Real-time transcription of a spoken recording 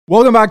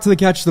Welcome back to the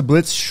Catch the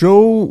Blitz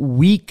show.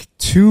 Week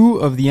 2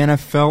 of the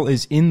NFL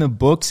is in the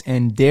books,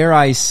 and dare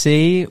I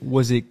say,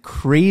 was it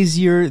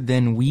crazier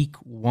than week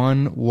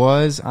 1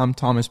 was? I'm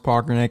Thomas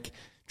Pocrnic,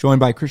 joined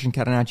by Christian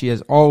Catenacci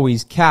as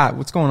always. Cat,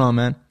 what's going on,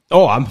 man?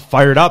 Oh, I'm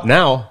fired up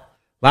now.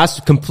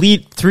 Last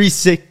complete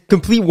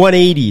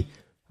 180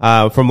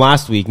 from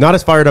last week. Not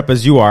as fired up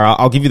as you are.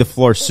 I'll give you the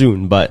floor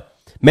soon, but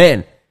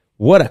man,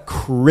 what a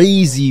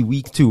crazy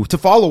week 2 to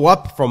follow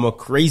up from a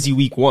crazy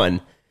week 1.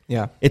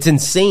 Yeah. It's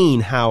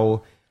insane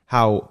how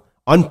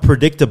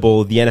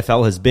unpredictable the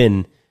NFL has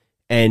been.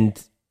 And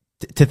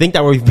to think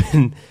that we've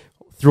been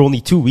through only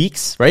 2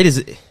 weeks, right? Is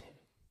it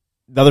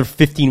another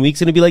 15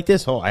 weeks going to be like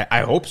this? Oh,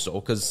 I hope so,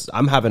 because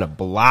I'm having a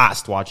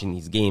blast watching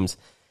these games.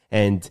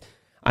 And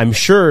I'm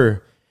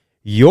sure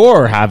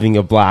you're having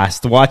a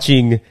blast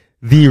watching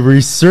the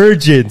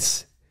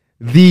resurgence,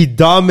 the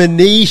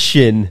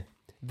domination,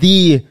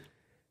 the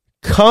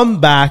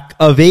comeback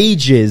of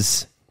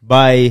ages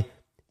by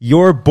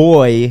your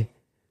boy,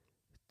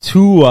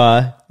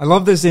 Tua. I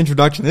love this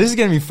introduction. This is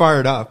getting me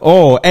fired up.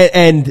 Oh,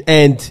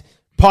 and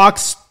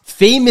Poc's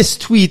famous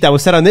tweet that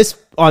was said on this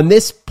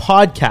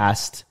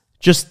podcast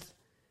just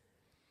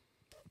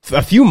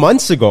a few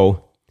months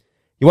ago.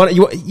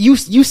 You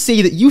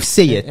say that, you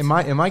say it. Am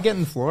I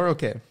getting the floor?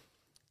 Okay.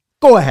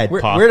 Go ahead,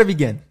 Poc. Where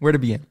to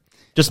begin?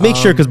 Just make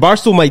sure, because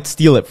Barstool might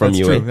steal it from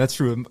you. True, that's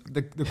true.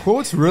 The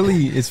quote's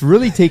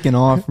really taken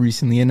off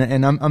recently,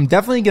 and I'm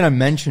definitely going to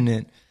mention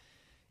it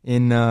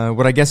in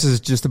what I guess is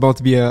just about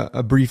to be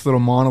a brief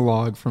little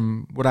monologue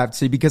from what I have to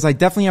say, because I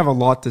definitely have a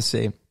lot to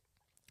say.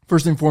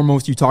 First and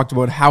foremost, you talked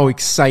about how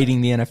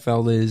exciting the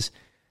NFL is,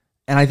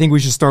 and I think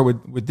we should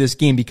start with this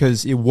game,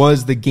 because it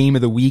was the game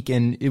of the week,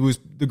 and it was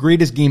the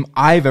greatest game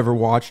I've ever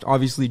watched,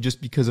 obviously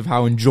just because of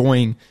how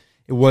enjoying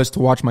it was to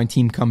watch my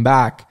team come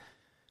back.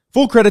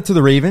 Full credit to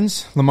the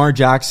Ravens. Lamar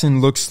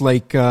Jackson looks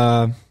like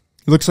an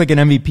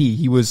MVP.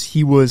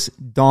 He was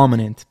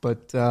dominant,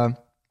 but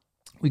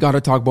we got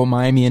to talk about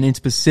Miami, and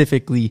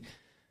specifically,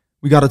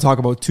 we got to talk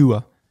about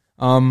Tua.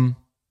 I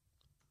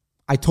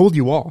told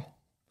you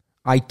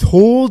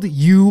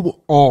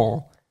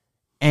all.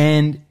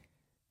 And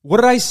what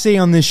did I say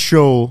on this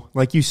show,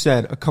 like you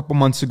said, a couple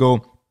months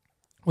ago,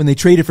 when they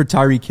traded for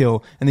Tyreek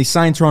Hill, and they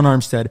signed Teron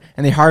Armstead,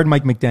 and they hired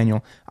Mike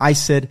McDaniel? I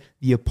said,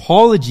 the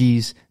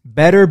apologies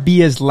better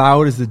be as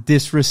loud as the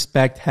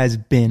disrespect has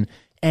been.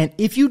 And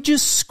if you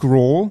just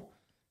scroll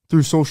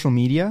through social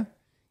media,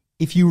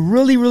 if you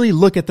really, really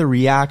look at the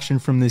reaction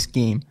from this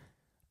game,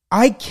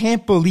 I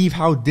can't believe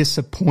how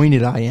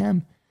disappointed I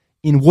am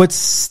in what's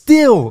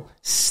still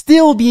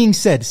being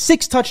said.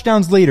 6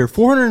 touchdowns later,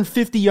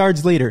 450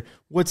 yards later,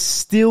 what's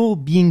still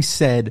being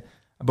said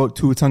about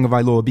Tua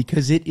Tagovailoa,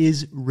 because it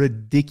is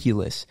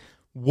ridiculous.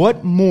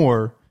 What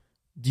more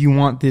do you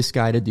want this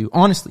guy to do?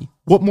 Honestly,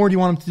 what more do you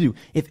want him to do?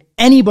 If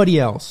anybody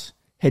else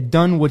had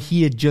done what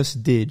he had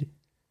just did,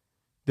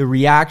 the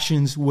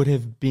reactions would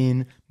have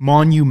been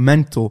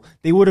monumental.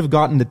 They would have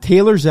gotten the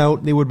tailors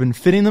out. They would have been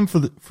fitting them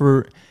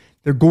for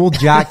their gold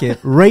jacket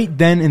right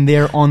then and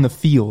there on the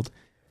field.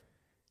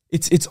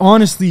 It's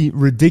honestly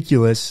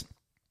ridiculous.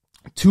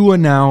 Tua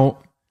now,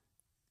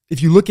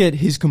 if you look at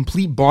his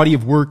complete body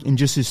of work in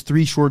just his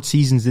 3 short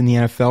seasons in the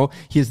NFL,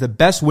 he has the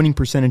best winning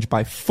percentage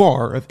by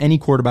far of any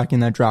quarterback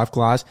in that draft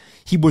class.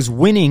 He was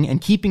winning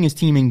and keeping his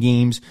team in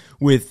games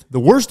with the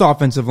worst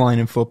offensive line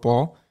in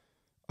football,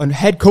 a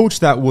head coach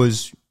that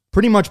was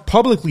pretty much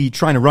publicly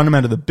trying to run him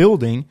out of the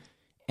building,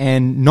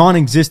 and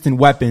non-existent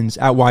weapons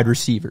at wide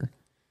receiver.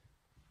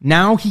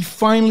 Now he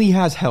finally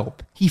has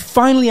help.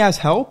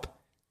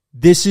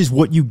 This is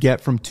what you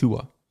get from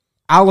Tua.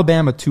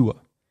 Alabama Tua.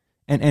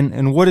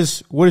 And what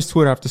does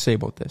Twitter have to say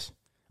about this?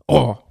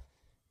 Oh,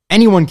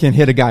 anyone can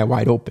hit a guy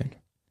wide open.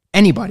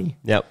 Anybody.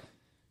 Yep.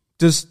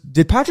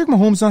 Did Patrick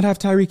Mahomes not have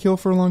Tyreek Hill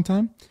for a long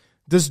time?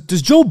 Does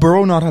Joe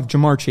Burrow not have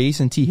Jamar Chase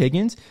and T.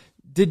 Higgins?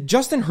 Did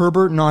Justin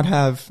Herbert not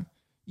have,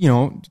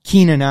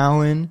 Keenan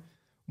Allen?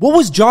 What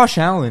was Josh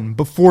Allen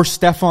before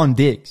Stephon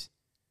Diggs?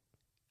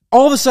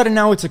 All of a sudden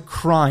now it's a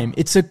crime.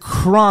 It's a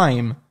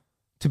crime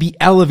to be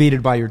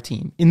elevated by your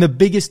team in the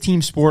biggest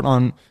team sport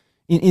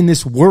in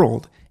this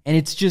world. And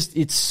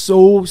it's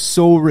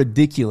so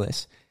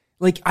ridiculous.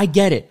 Like, I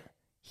get it.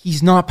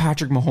 He's not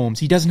Patrick Mahomes.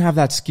 He doesn't have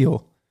that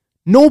skill.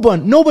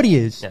 Nobody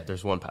is. Yeah,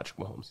 there's one Patrick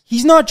Mahomes.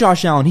 He's not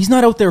Josh Allen. He's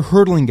not out there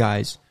hurdling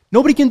guys.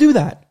 Nobody can do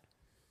that.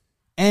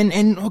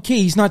 And okay,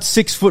 he's not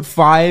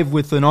 6'5"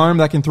 with an arm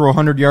that can throw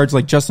 100 yards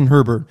like Justin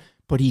Herbert,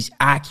 but he's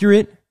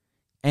accurate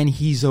and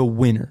he's a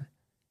winner.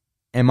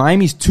 And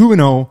Miami's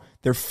 2-0.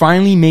 They're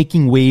finally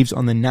making waves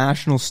on the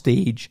national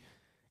stage.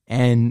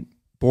 And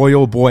boy,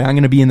 oh boy, I'm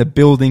going to be in the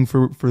building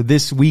for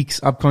this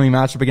week's upcoming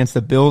matchup against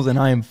the Bills, and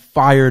I am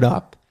fired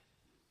up.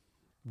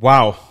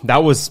 Wow,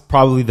 that was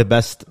probably the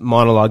best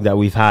monologue that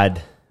we've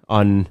had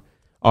on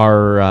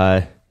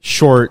our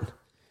short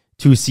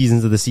 2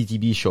 seasons of the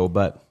CTB show.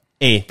 But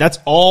hey, that's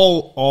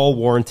all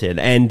warranted.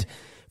 And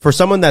for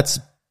someone that's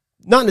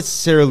not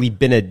necessarily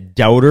been a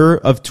doubter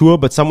of Tua,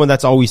 but someone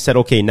that's always said,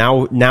 okay,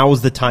 now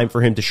is the time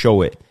for him to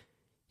show it.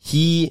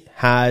 He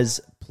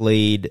has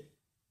played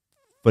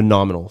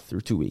phenomenal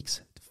through 2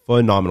 weeks.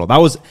 Phenomenal.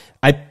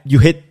 You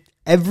hit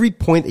every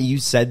point that you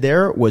said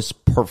there was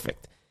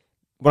perfect.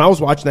 When I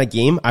was watching that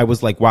game, I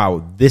was like,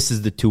 wow, this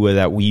is the Tua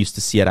that we used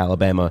to see at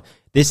Alabama.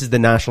 This is the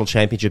national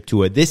championship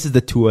Tua. This is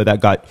the Tua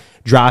that got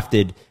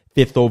drafted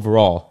 5th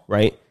overall,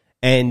 right?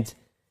 And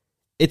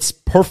it's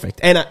perfect.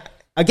 And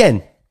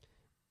again,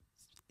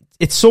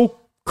 it's so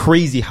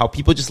crazy how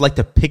people just like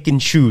to pick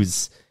and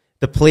choose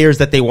the players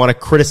that they want to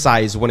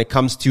criticize when it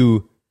comes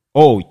to,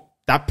 oh,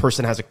 that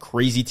person has a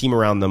crazy team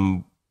around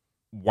them.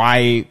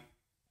 Why?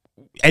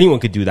 Anyone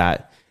could do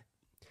that.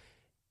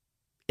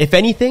 If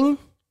anything,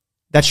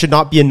 that should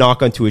not be a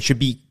knock on Tua. It should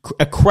be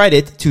a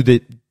credit to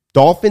the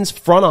Dolphins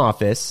front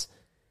office,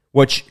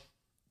 which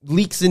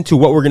leaks into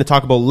what we're going to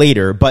talk about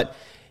later. But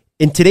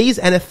in today's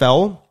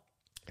NFL,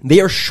 they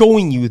are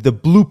showing you the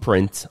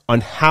blueprint on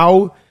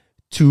how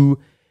to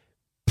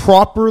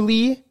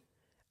properly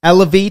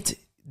elevate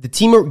the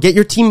team or get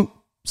your team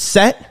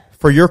set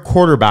for your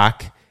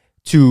quarterback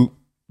to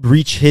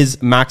reach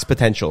his max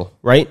potential,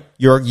 right?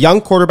 You're a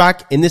young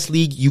quarterback in this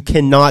league. You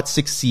cannot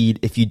succeed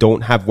if you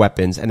don't have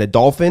weapons. And the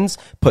Dolphins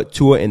put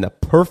Tua in the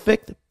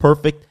perfect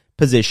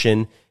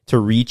position to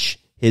reach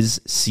his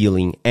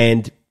ceiling.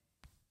 And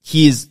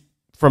he is,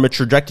 from a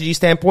trajectory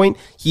standpoint,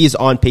 he is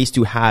on pace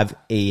to have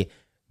a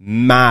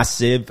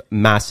massive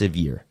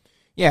year.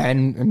 Yeah,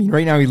 and I mean,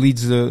 right now he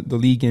leads the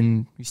league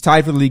he's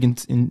tied for the league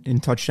in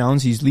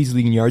touchdowns. He leads the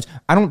league in yards.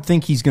 I don't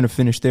think he's going to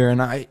finish there.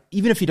 And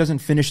even if he doesn't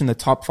finish in the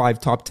top 5,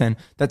 top 10,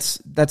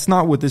 that's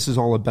not what this is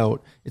all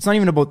about. It's not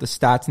even about the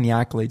stats and the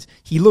accolades.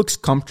 He looks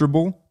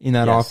comfortable in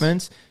that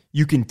offense.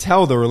 You can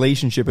tell the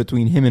relationship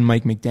between him and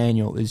Mike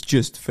McDaniel is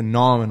just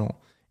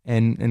phenomenal.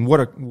 And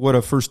what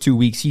a first 2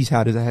 weeks he's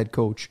had as a head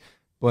coach.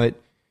 But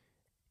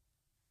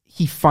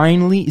he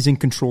finally is in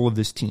control of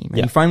this team.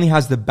 And he finally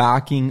has the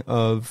backing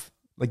of,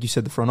 like you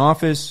said, the front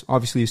office,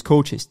 obviously his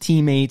coach, his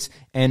teammates,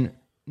 and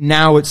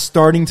now it's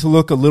starting to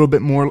look a little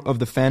bit more of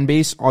the fan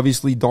base.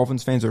 Obviously,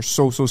 Dolphins fans are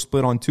so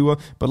split on Tua,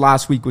 but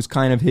last week was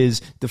kind of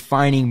his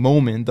defining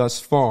moment thus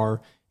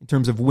far in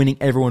terms of winning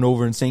everyone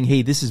over and saying,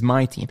 hey, this is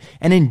my team.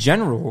 And in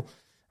general,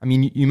 I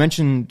mean, you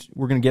mentioned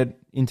we're going to get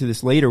into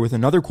this later with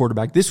another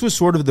quarterback. This was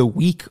sort of the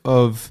week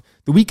of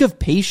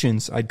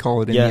patience, I'd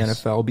call it in the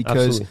NFL,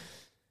 because absolutely.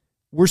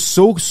 We're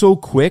so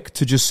quick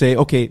to just say,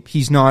 okay,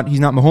 he's not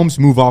Mahomes,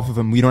 move off of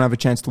him. We don't have a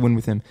chance to win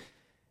with him.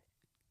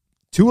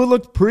 Tua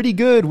looked pretty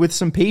good with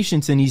some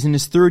patience, and he's in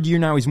his 3rd year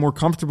now. He's more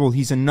comfortable.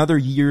 He's another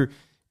year,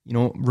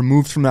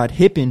 removed from that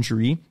hip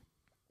injury,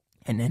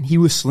 and then he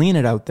was slinging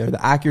it out there.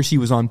 The accuracy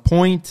was on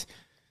point.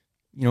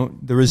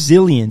 The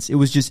resilience. It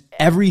was just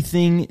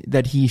everything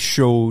that he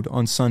showed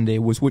on Sunday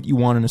was what you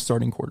want in a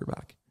starting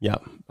quarterback. Yeah,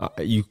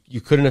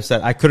 you couldn't have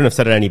said. I couldn't have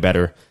said it any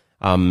better.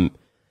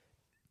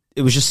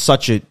 It was just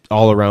such an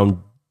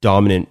all-around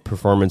dominant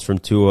performance from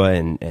Tua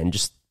and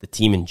just the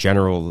team in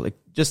general. Like,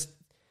 just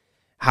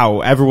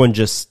how everyone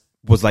just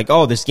was like,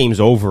 oh, this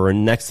game's over.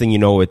 And next thing you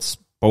know, it's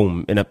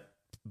boom, in a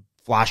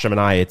flash of an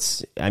eye.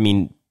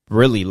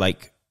 Really,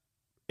 like,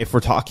 if we're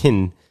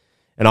talking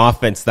an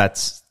offense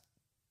that's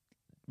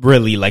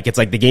really, like, it's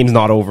like the game's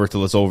not over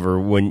till it's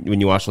over when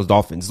you watch those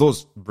Dolphins.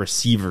 Those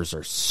receivers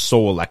are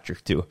so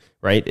electric too,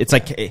 right? It's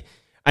like,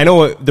 I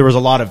know there was a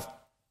lot of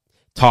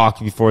talk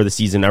before the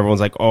season. Everyone's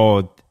like,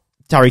 oh,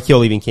 Tyreek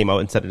Hill even came out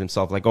and said it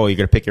himself, like, oh, you're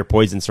going to pick your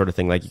poison sort of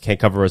thing. Like, you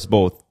can't cover us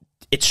both.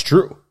 It's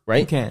true,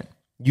 right?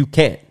 You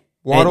can't.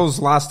 Waddle's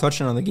last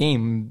touchdown of the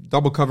game,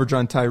 double coverage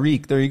on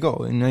Tyreek. There you go.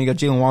 And now you got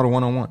Jalen Waddle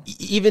one-on-one.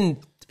 Even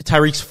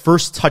Tyreek's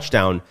first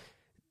touchdown,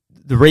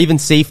 the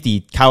Ravens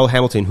safety, Kyle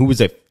Hamilton, who was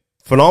a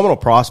phenomenal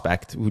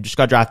prospect, who just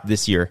got drafted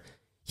this year,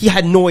 he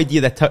had no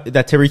idea that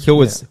Tyreek Hill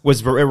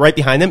was right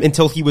behind him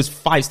until he was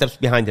 5 steps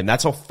behind him.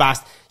 That's how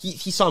fast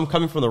he saw him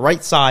coming from the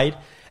right side,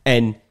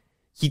 and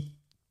he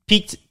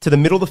peeked to the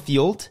middle of the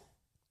field.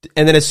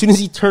 And then as soon as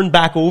he turned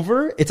back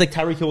over, it's like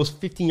Tyreek Hill was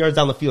 15 yards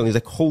down the field. And he's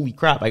like, holy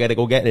crap, I got to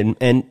go get it.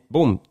 And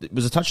boom, it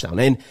was a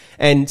touchdown.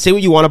 And say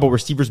what you want about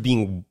receivers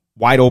being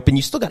wide open,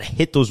 you still got to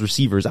hit those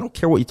receivers. I don't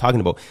care what you're talking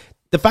about.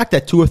 The fact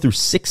that Tua threw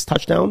 6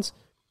 touchdowns,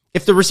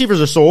 if the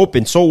receivers are so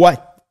open, so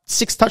what?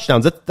 6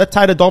 touchdowns. That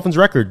tied a Dolphins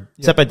record,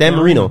 set by Dan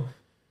Marino.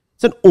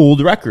 It's an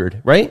old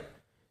record, right?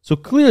 So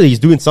clearly he's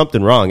doing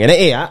something wrong. And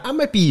hey, I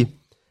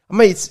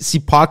might see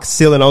Pac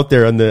sailing out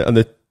there on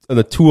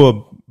the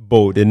Tua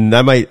boat, and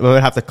I might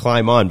have to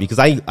climb on, because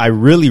I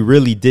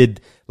really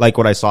did like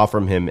what I saw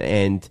from him.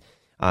 And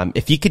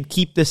if he could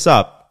keep this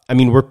up, I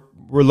mean,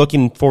 we're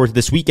looking forward to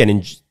this weekend,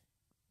 and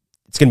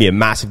it's going to be a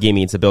massive game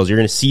against the Bills. You're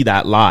going to see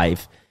that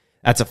live.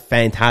 That's a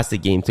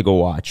fantastic game to go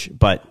watch.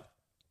 But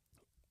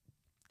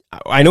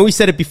I know he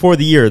said it before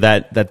the year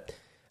that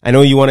I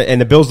know you want to, and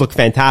the Bills look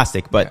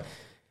fantastic, but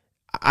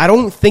I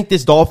don't think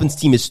this Dolphins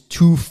team is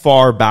too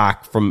far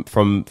back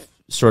from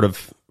sort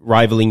of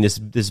rivaling this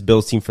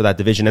Bills team for that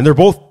division. And they're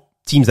both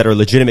teams that are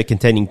legitimate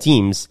contending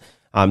teams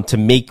to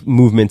make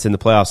movements in the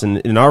playoffs in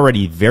an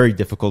already very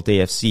difficult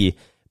AFC.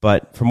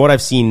 But from what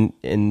I've seen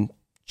in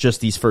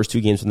just these first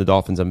 2 games from the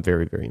Dolphins, I'm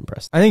very, very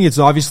impressed. I think it's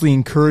obviously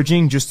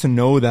encouraging just to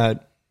know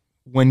that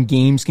when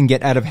games can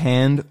get out of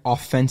hand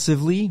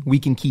offensively, we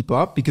can keep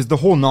up, because the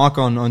whole knock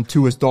on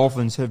Tua's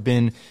Dolphins have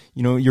been,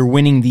 you're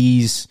winning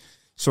these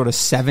sort of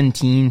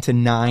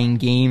 17-9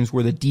 games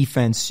where the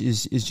defense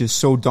is just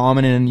so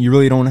dominant and you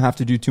really don't have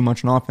to do too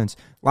much on offense.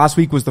 Last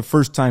week was the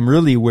first time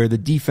really where the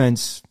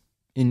defense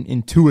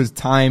in Tua's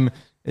time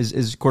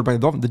as quarterback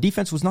of the Dolphins, the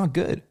defense was not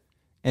good.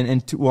 And in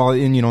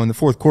the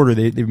fourth quarter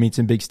they made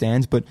some big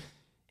stands, but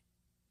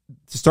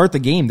to start the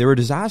game, they were a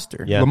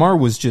disaster. Yeah. Lamar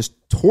was just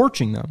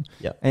torching them.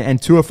 Yeah.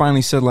 And Tua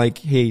finally said, like,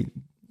 hey,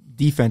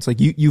 defense, like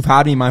you've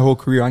had me my whole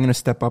career. I'm going to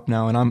step up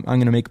now, and I'm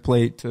going to make a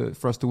play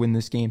for us to win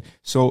this game.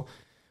 So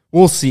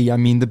we'll see. I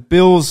mean, the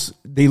Bills,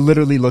 they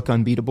literally look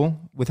unbeatable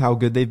with how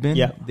good they've been.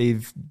 Yeah.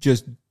 They've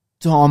just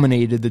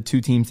dominated the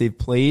two teams they've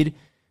played.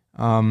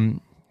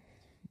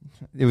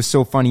 It was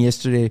so funny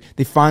yesterday.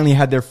 They finally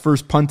had their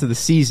first punt of the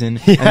season,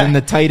 and then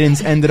the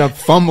Titans ended up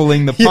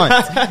fumbling the punt.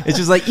 Yeah. It's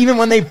just like, even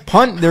when they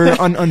punt, they're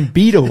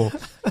unbeatable.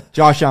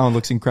 Josh Allen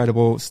looks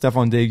incredible.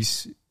 Stephon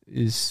Diggs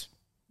is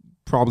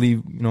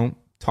probably,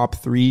 top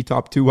 3,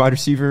 top 2 wide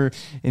receiver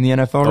in the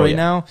NFL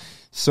now.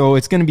 So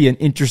it's going to be an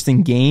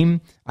interesting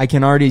game. I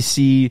can already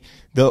see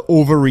the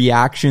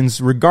overreactions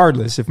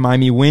regardless if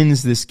Miami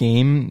wins this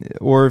game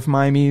or if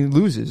Miami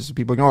loses.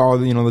 People are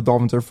going, the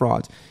Dolphins are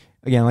frauds.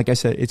 Again, like I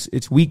said,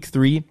 it's week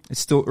 3. It's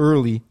still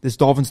early. This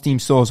Dolphins team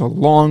still has a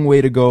long way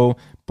to go,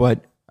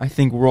 but I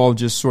think we're all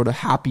just sort of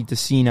happy to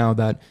see now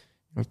that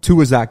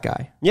Tua's that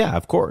guy. Yeah,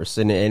 of course.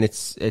 And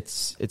it's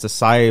a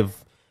sigh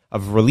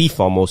of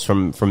relief almost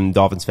from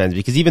Dolphins fans,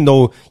 because even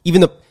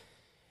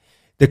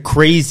the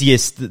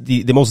craziest,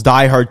 the most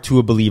diehard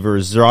Tua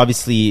believers, they're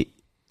obviously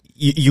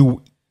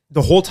you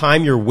the whole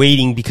time you're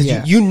waiting because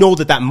you know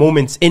that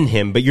moment's in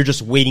him, but you're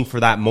just waiting for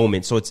that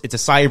moment. So it's a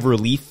sigh of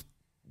relief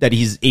that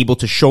he's able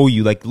to show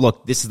you, like,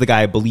 look, this is the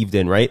guy I believed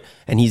in, right?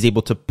 And he's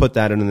able to put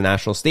that on the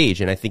national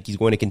stage. And I think he's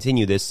going to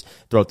continue this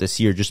throughout this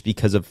year just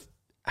because of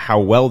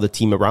how well the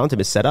team around him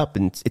is set up.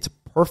 And it's a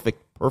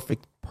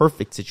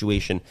perfect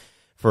situation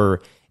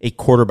for a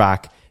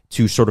quarterback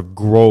to sort of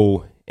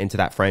grow into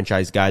that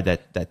franchise guy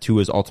that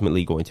Tua is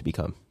ultimately going to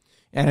become.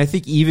 And I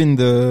think even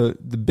the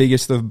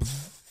biggest of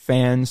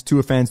fans,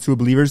 Tua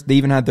believers, they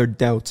even had their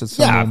doubts at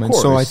some moment.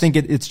 So I think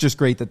it's just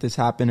great that this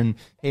happened. And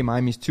hey,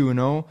 Miami's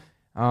 2-0.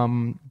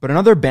 But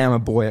another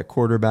Bama boy at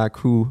quarterback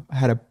who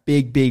had a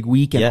big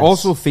week and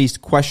also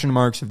faced question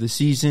marks of the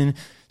season.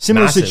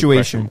 Similar Massive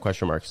situation.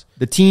 Question marks.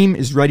 The team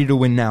is ready to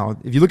win now.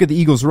 If you look at the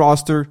Eagles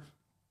roster,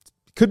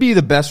 it could be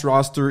the best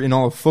roster in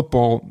all of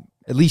football,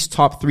 at least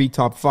top 3,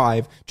 top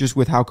 5, just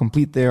with how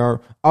complete they are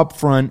up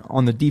front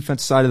on the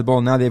defense side of the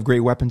ball. Now they have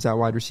great weapons at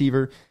wide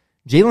receiver.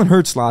 Jalen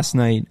Hurts last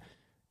night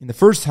in the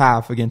first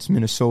half against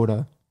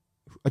Minnesota,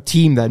 a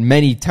team that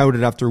many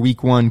touted after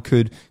week 1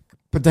 could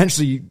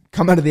potentially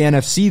come out of the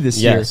NFC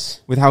this year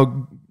with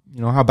how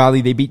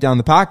badly they beat down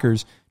the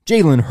Packers.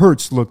 Jalen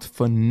Hurts looked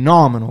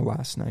phenomenal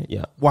last night.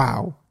 Yeah.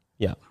 Wow.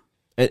 Yeah.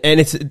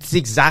 And it's the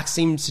exact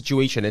same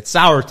situation. It's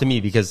sour to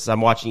me because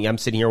I'm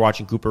sitting here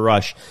watching Cooper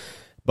Rush.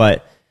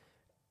 But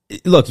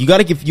look, you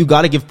gotta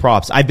give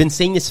props. I've been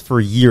saying this for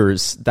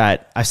years,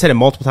 that I've said it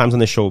multiple times on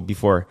the show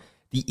before.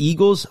 The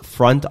Eagles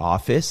front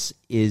office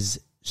is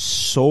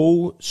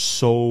so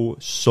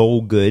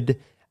good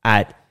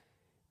at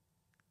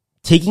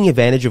taking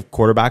advantage of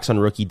quarterbacks on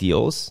rookie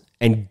deals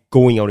and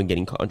going out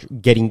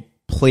and getting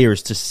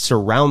players to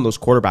surround those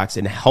quarterbacks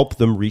and help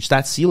them reach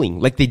that ceiling.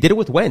 Like they did it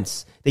with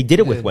Wentz. They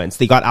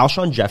got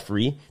Alshon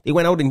Jeffrey. They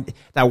went out and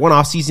that one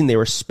offseason they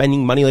were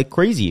spending money like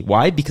crazy.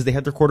 Why? Because they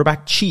had their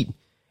quarterback cheap.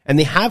 And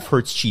they have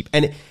Hurts cheap.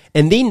 And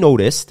they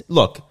noticed,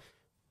 look,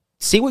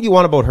 say what you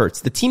want about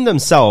Hurts. The team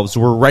themselves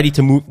were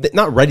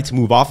not ready to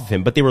move off of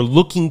him, but they were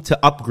looking to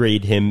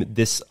upgrade him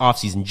this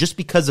offseason just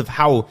because of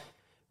how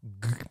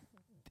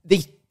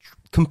they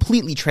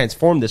completely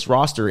transformed this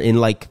roster in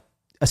like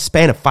a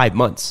span of 5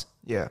 months.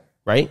 Yeah.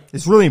 Right?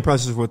 It's really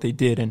impressive what they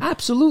did. And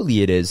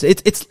absolutely it is.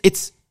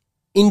 It's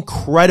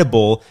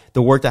incredible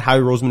the work that Howie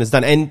Roseman has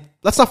done. And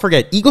let's not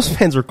forget, Eagles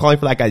fans were calling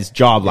for that guy's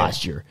job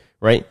last year,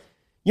 right?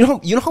 You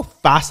know how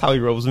fast Howie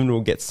Roseman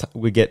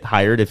would get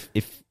hired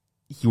if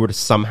he were to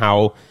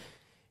somehow,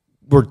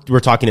 we're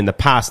talking in the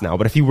past now,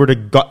 but if we were to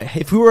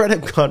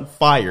have gotten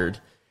fired,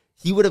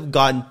 he would have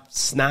gotten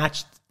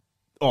snatched.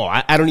 Oh,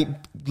 I don't even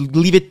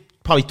leave it.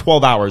 Probably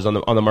 12 hours on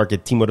the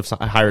market. Team would have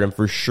hired him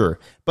for sure.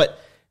 But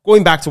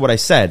going back to what I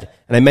said,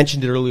 and I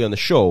mentioned it earlier on the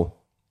show,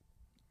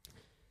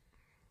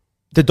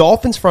 the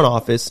Dolphins front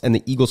office and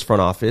the Eagles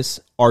front office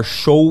are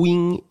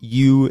showing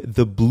you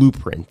the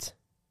blueprint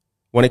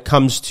when it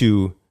comes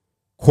to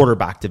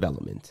quarterback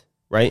development,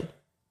 right?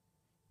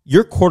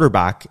 Your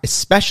quarterback,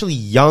 especially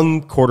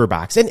young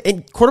quarterbacks,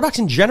 and quarterbacks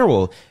in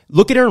general,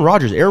 look at Aaron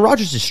Rodgers. Aaron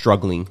Rodgers is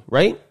struggling,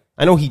 right?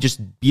 I know he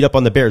just beat up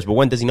on the Bears, but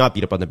when does he not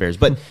beat up on the Bears?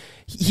 But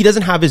he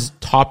doesn't have his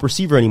top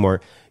receiver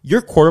anymore.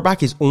 Your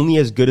quarterback is only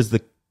as good as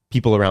the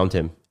people around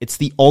him. It's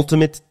the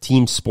ultimate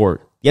team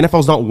sport. The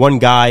NFL is not one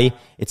guy.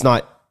 It's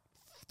not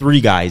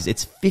 3 guys.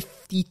 It's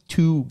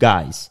 52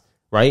 guys,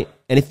 right?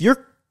 And if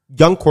your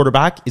young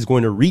quarterback is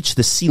going to reach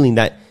the ceiling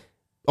that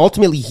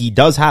ultimately he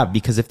does have,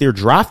 because if they're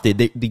drafted,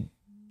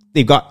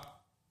 they've got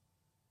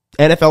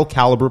NFL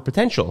caliber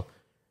potential.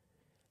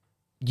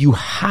 You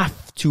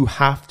have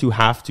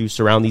to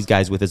surround these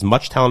guys with as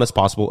much talent as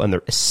possible,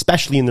 and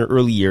especially in their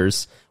early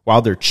years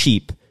while they're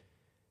cheap.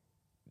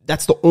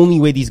 That's the only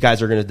way these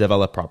guys are going to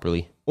develop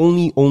properly.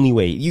 Only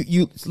way.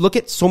 You look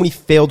at so many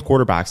failed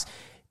quarterbacks.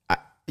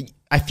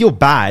 I feel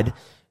bad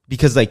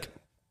because, like,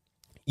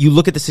 you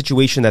look at the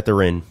situation that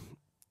they're in.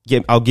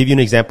 I'll give you an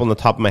example on the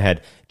top of my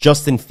head.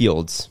 Justin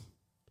Fields.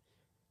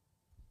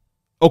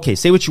 Okay,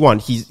 say what you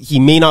want. He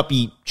may not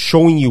be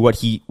showing you what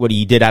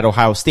he did at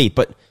Ohio State,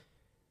 but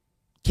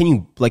can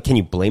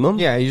you blame him?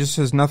 Yeah, he just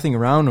has nothing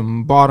around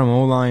him. Bottom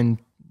O-line,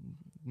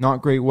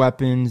 not great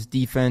weapons.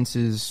 Defense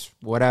is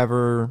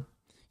whatever.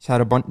 He's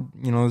had a bunch,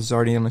 he's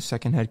already on a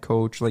second head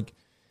coach. Like,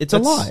 it's a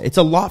lot. It's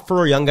a lot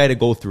for a young guy to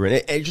go through.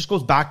 And it just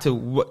goes back to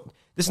what,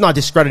 this is not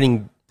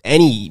discrediting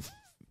any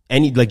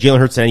like Jalen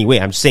Hurts in any way.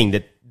 I'm just saying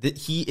that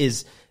he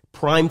is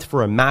primed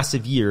for a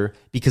massive year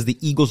because the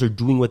Eagles are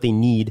doing what they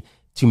need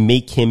to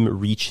make him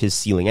reach his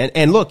ceiling.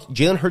 And look,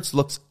 Jalen Hurts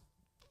looks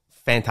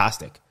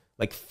fantastic.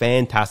 Like,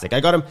 fantastic. I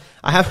got him.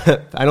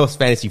 I know it's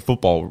fantasy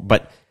football,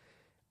 but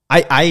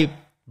I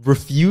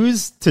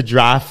refuse to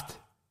draft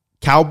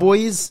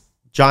Cowboys,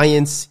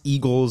 Giants,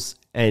 Eagles,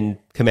 and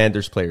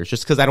Commanders players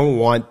just because I don't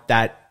want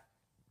that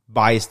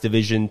biased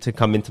division to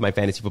come into my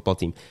fantasy football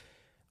team.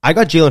 I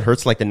got Jalen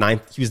Hurts like the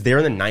 9th. He was there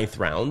in the 9th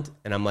round,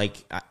 and I'm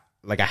like I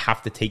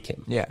have to take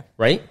him. Yeah.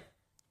 Right?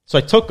 So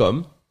I took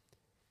him,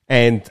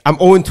 and I'm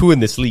 0-2 in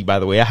this league, by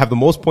the way. I have the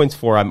most points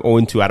for. I'm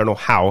 0-2. I don't know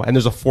how. And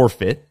there's a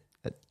forfeit.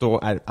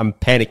 I'm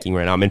panicking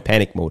right now. I'm in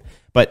panic mode.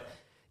 But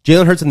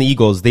Jalen Hurts and the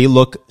Eagles, they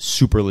look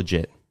super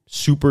legit.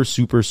 Super,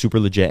 super, super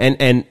legit.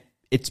 And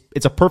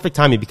it's a perfect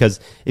timing because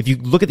if you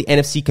look at the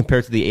NFC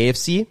compared to the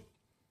AFC,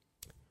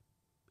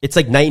 it's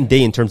like night and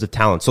day in terms of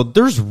talent. So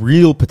there's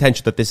real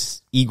potential that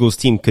this Eagles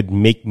team could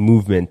make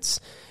movements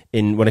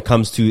when it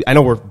comes to, I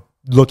know we're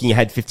looking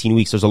ahead 15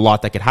 weeks. There's a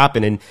lot that could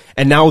happen.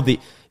 And now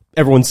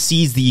everyone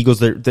sees the Eagles.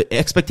 The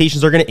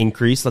expectations are going to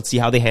increase. Let's see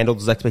how they handle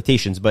those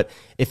expectations. But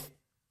if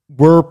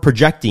we're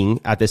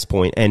projecting at this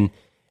point and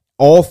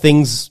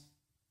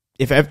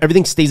if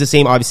everything stays the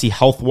same, obviously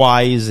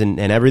health-wise and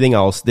everything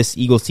else, this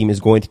Eagles team is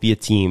going to be a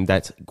team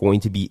that's going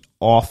to be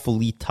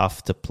awfully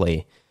tough to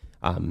play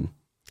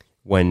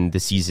when the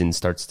season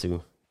starts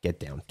to get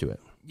down to it.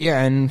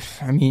 Yeah, and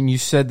I mean, you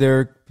said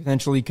they're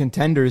potentially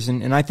contenders,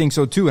 and I think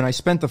so too. And I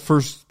spent the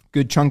first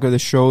good chunk of the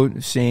show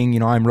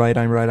saying, I'm right.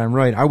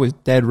 I was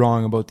dead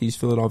wrong about these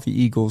Philadelphia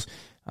Eagles.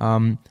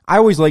 I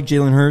always liked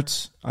Jalen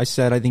Hurts. I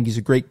think he's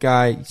a great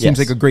guy. He seems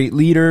like a great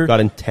leader. Got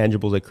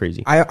intangibles like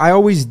crazy. I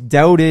always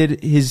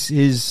doubted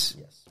his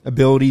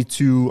ability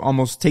to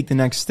almost take the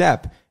next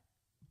step.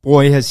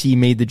 Boy, has he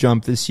made the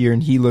jump this year,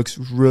 and he looks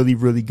really,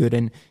 really good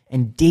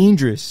and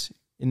dangerous.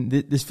 And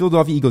this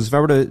Philadelphia Eagles, if I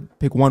were to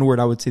pick one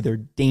word, I would say they're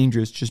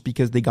dangerous just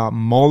because they got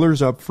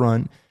maulers up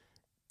front.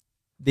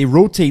 They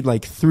rotate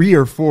like 3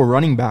 or 4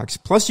 running backs.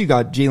 Plus, you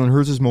got Jalen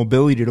Hurts'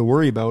 mobility to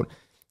worry about.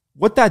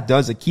 What that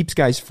does, it keeps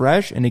guys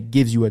fresh, and it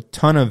gives you a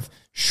ton of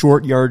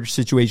short yardage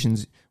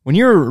situations. When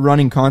you're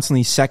running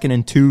constantly 2nd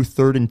and 2,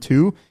 3rd and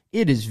 2,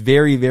 it is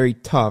very, very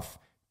tough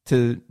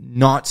to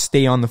not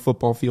stay on the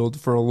football field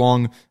for a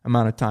long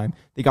amount of time.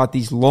 They got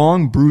these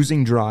long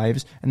bruising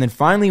drives, and then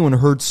finally when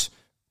Hurts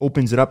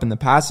opens it up in the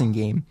passing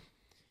game,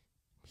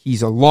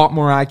 he's a lot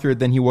more accurate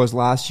than he was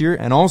last year.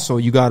 And also,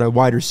 you got a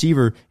wide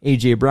receiver,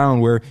 A.J. Brown,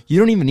 where you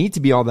don't even need to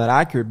be all that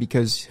accurate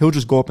because he'll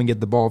just go up and get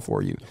the ball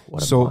for you.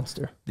 What a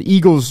monster. The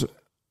Eagles,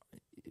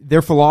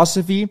 their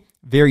philosophy,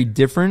 very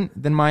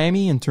different than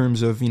Miami in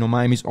terms of,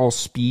 Miami's all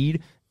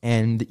speed,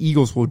 and the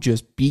Eagles will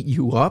just beat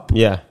you up.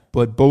 Yeah.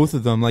 But both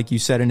of them, like you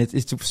said, and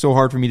it's so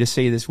hard for me to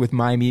say this with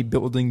Miami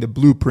building the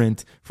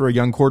blueprint for a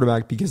young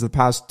quarterback because the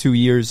past 2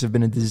 years have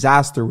been a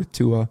disaster with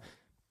Tua.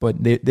 But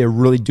they're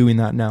really doing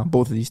that now,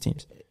 both of these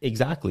teams.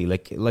 Exactly.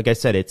 Like I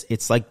said,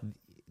 it's like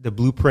the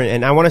blueprint.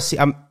 And I want to see,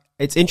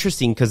 it's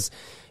interesting because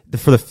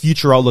for the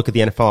future outlook of the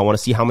NFL, I want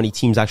to see how many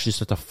teams actually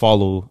start to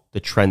follow the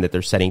trend that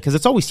they're setting. Because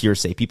it's always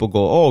hearsay. People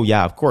go, oh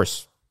yeah, of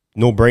course,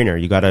 no brainer.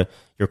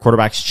 Your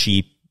quarterback's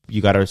cheap.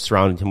 You got to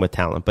surround him with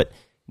talent. But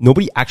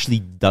nobody actually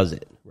does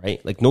it,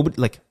 right? Like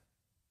the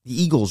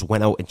Eagles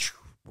went out and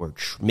were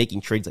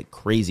making trades like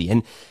crazy.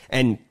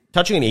 And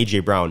touching on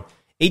AJ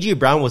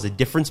Brown was a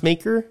difference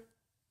maker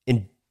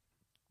in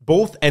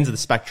both ends of the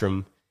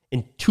spectrum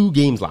in 2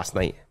 games last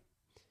night.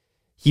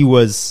 He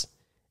was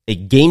a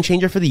game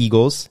changer for the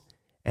Eagles,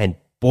 and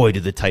boy,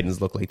 did the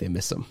Titans look like they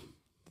miss him.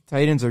 The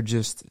Titans are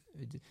just,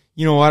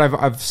 you know what?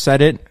 I've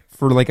said it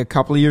for like a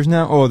couple of years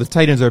now. Oh, the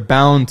Titans are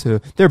bound to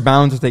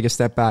take a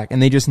step back,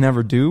 and they just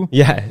never do.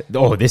 Yeah.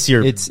 Oh, this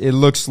year it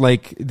looks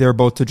like they're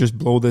about to just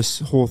blow this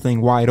whole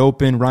thing wide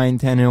open. Ryan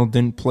Tannehill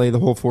didn't play the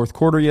whole 4th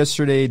quarter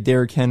yesterday.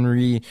 Derrick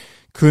Henry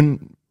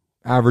couldn't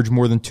average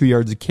more than 2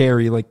 yards a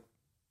carry. Like,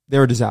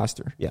 they're a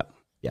disaster. Yeah.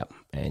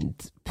 And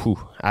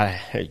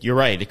you're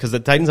right, because the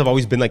Titans have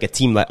always been like a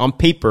team that on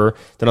paper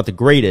they're not the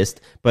greatest,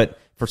 but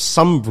for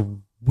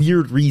some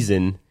weird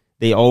reason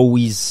they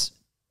always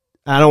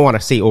I don't want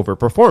to say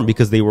overperformed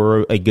because they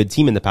were a good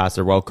team in the past.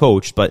 They're well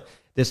coached, but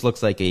this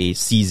looks like a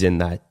season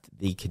that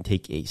they can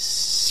take a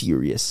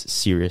serious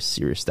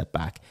step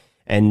back.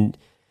 And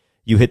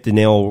you hit the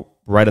nail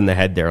right on the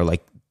head there.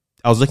 Like,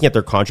 I was looking at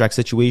their contract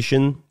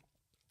situation.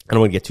 I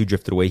don't want to get too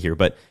drifted away here,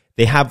 but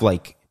they have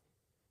like,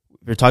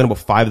 they're talking about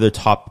 5 of their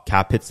top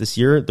cap hits this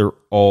year. They're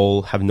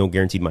all have no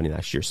guaranteed money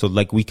next year. So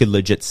like we could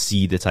legit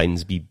see the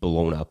Titans be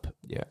blown up.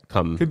 Yeah.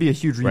 Could be a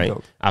huge rebuild.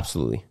 Right?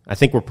 Absolutely. I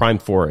think we're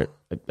primed for it.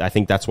 I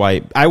think that's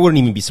why I wouldn't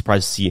even be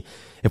surprised to see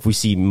if we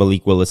see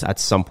Malik Willis at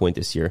some point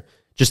this year,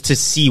 just to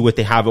see what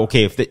they have.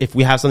 Okay. If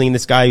we have something in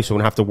this guy, so we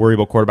don't have to worry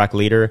about quarterback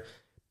later.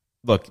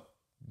 Look,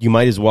 you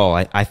might as well.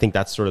 I think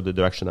that's sort of the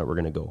direction that we're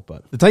going to go.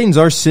 But the Titans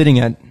are sitting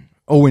at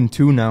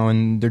 0-2 now,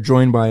 and they're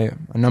joined by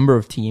a number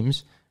of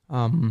teams.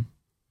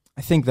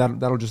 I think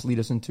that'll just lead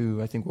us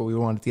into, I think, what we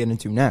wanted to get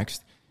into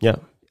next. Yeah,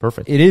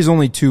 perfect. It is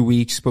only 2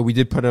 weeks, but we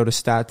did put out a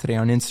stat today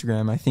on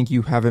Instagram. I think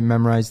you have it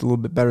memorized a little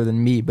bit better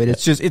than me, but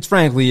it's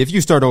frankly, if you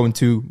start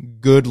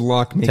 0-2, good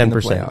luck making 10%. The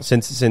playoffs.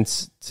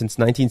 Since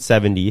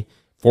 1970,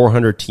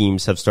 400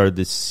 teams have started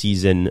this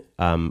season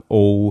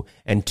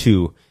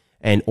 0-2,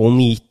 and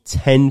only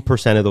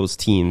 10% of those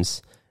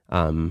teams,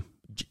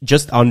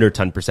 just under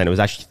 10%, it was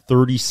actually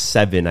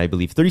 37, I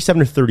believe,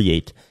 37 or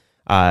 38,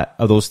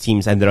 of those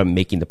teams ended up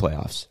making the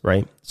playoffs,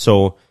 right?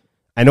 So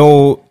I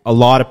know a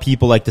lot of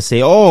people like to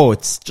say, "Oh,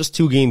 it's just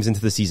 2 games into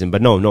the season," but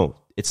no,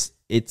 it's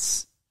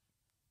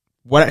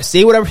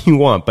say whatever you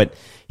want, but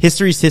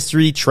history's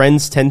history.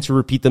 Trends tend to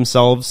repeat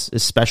themselves,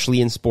 especially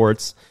in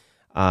sports.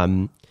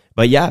 But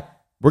yeah,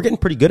 we're getting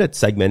pretty good at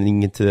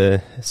segmenting into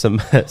some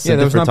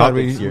different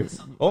topics here.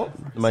 Oh,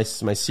 my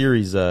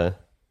Siri's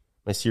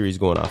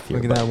going off here.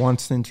 Look at that!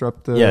 Wants to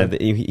interrupt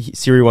the.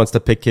 Siri wants to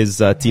pick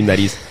his team that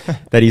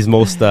he's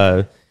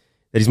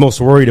most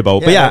worried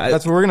about. But yeah,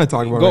 that's what we're going to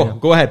talk about.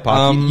 Go ahead,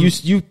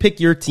 Poc. You pick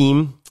your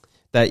team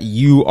that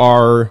you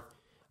are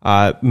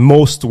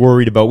most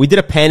worried about. We did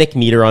a panic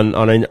meter on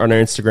our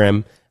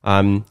Instagram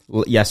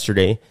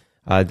yesterday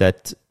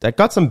that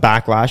got some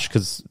backlash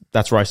because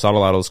that's where I saw a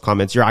lot of those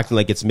comments. You're acting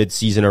like it's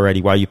mid-season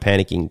already. Why are you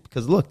panicking?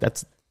 Because look,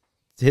 that's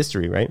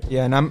history, right?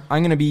 Yeah, and I'm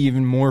going to be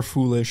even more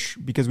foolish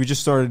because we just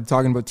started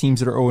talking about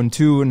teams that are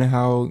 0-2 and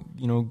how,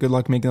 good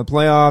luck making the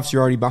playoffs.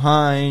 You're already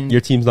behind.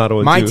 Your team's not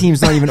 0-2. My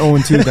team's not even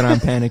 0-2 that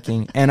I'm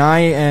panicking. And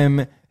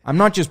I'm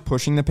not just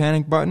pushing the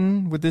panic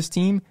button with this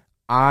team.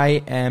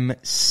 I am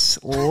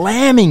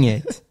slamming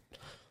it.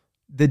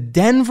 The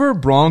Denver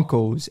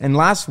Broncos, and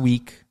last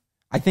week,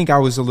 I think I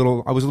was a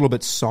little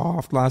bit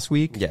soft last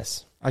week.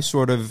 Yes. I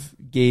sort of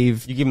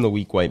gave... You give him the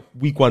week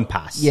 1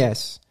 pass.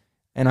 Yes.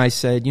 And I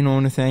said,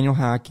 Nathaniel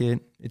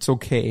Hackett, it's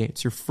okay.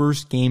 It's your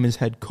first game as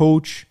head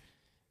coach.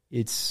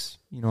 It's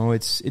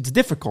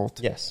difficult.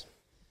 Yes.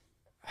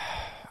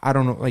 I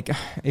don't know. Like,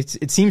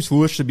 it seems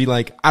foolish to be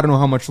like, I don't know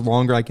how much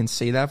longer I can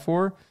say that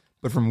for.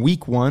 But from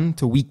week 1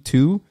 to week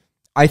 2,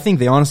 I think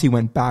they honestly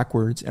went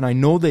backwards. And I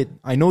know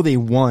they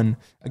won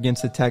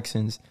against the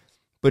Texans.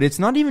 But it's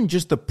not even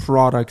just the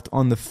product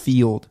on the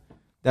field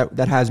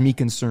that has me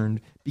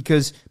concerned.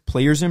 Because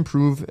players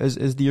improve as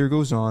the year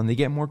goes on. They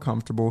get more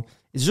comfortable.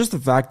 It's just the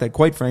fact that,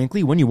 quite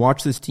frankly, when you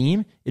watch this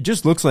team, it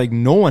just looks like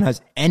no one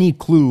has any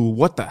clue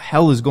what the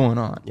hell is going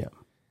on. Yeah.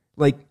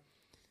 Like,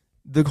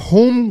 the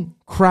home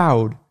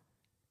crowd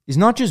is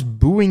not just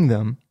booing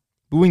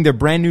their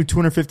brand new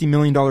 $250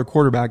 million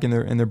quarterback and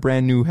their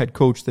brand new head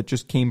coach that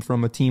just came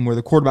from a team where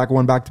the quarterback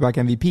won back-to-back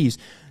MVPs.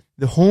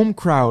 The home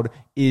crowd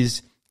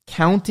is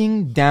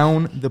counting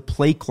down the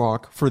play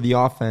clock for the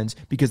offense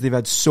because they've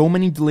had so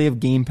many delay of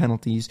game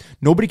penalties.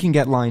 Nobody can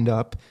get lined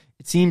up.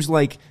 It seems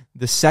like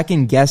the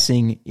second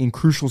guessing in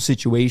crucial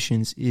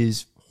situations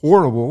is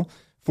horrible.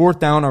 4th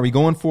down, are we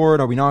going for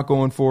it? Are we not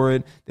going for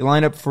it? They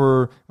lined up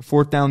for a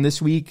 4th down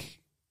this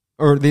week,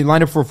 or they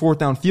lined up for a 4th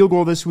down field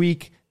goal this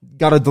week,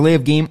 got a delay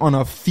of game on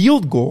a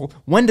field goal.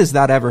 When does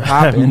that ever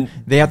happen?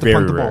 They have to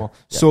punt the ball.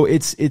 Yeah. So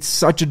it's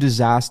such a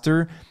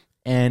disaster,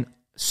 and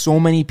so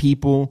many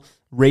people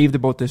raved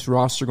about this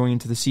roster going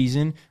into the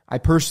season. I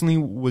personally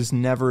was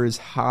never as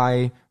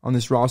high on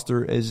this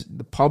roster as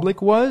the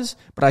public was,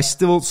 but I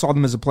still saw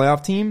them as a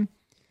playoff team.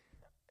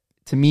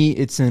 To me,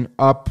 it's an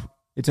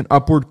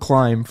upward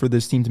climb for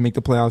this team to make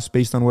the playoffs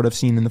based on what I've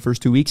seen in the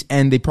first 2 weeks,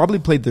 and they probably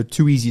played their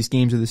 2 easiest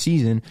games of the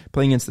season,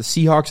 playing against the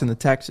Seahawks and the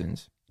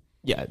Texans.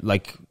 Yeah,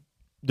 like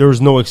there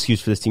was no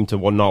excuse for this team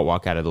to not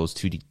walk out of those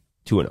 2-0,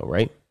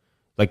 right?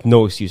 Like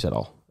no excuse at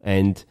all.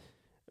 And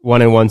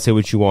 1-1, say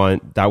what you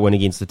want. That win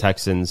against the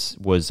Texans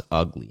was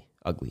ugly.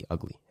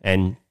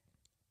 And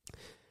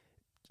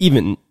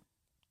even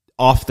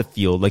off the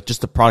field, like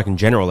just the product in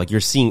general, like you're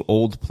seeing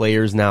old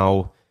players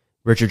now,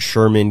 Richard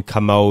Sherman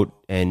come out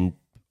and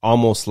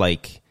almost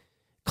like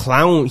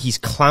he's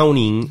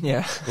clowning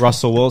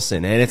Russell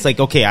Wilson. And it's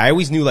like, okay, I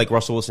always knew like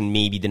Russell Wilson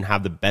maybe didn't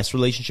have the best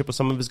relationship with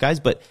some of his guys,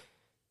 but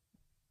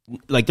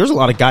like there's a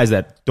lot of guys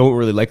that don't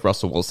really like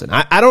Russell Wilson.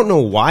 I don't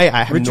know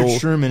why. Richard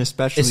Sherman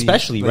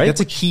especially, right?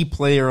 That's a key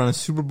player on a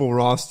Super Bowl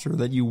roster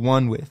that you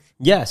won with.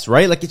 Yes,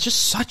 right? Like it's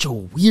just such a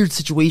weird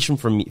situation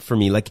for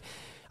me. Like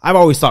I've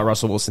always thought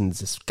Russell Wilson's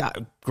this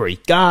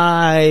great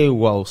guy,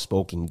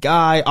 well-spoken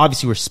guy.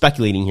 Obviously, we're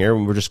speculating here,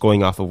 and we're just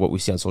going off of what we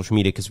see on social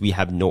media because we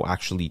have no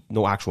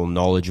actual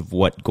knowledge of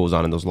what goes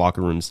on in those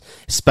locker rooms,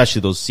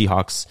 especially those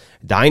Seahawks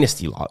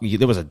dynasty.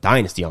 There was a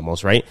dynasty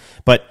almost, right?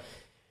 But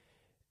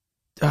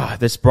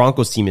this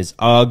Broncos team is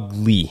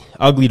ugly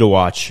to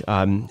watch.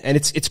 And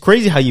it's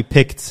crazy how you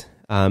picked,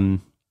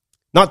 not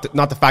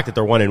the fact that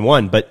they're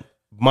 1-1, but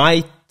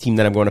my team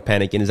that I'm going to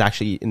panic in is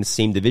actually in the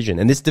same division.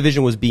 And this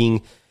division was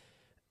being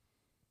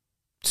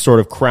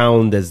sort of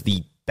crowned as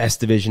the best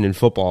division in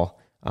football,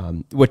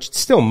 which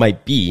still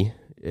might be.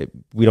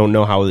 We don't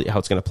know how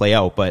it's going to play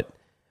out, but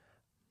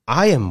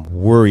I am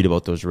worried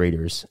about those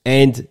Raiders.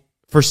 And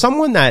for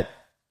someone that,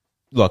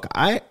 look,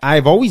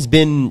 I've always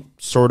been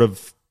sort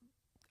of,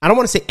 I don't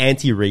want to say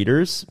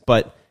anti-Raiders,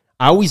 but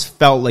I always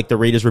felt like the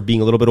Raiders were being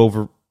a little bit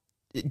over.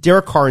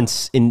 Derek Carr,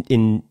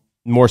 in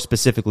more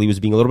specifically, was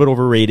being a little bit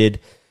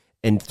overrated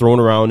and thrown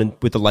around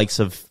with the likes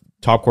of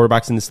top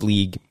quarterbacks in this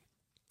league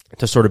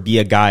to sort of be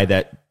a guy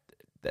that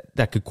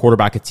could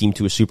quarterback a team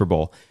to a Super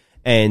Bowl.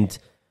 And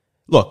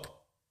look,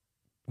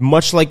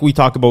 much like we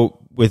talk about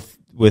with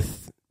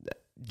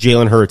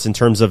Jalen Hurts in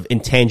terms of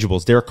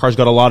intangibles, Derek Carr's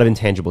got a lot of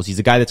intangibles. He's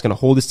a guy that's going to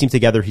hold his team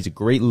together. He's a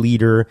great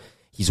leader.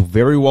 He's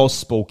very well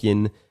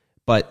spoken,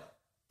 but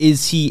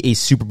is he a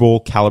Super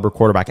Bowl caliber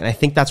quarterback? And I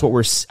think that's what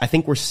we're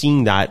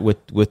seeing that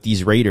with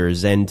these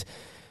Raiders. And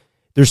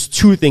there's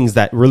two things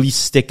that really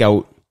stick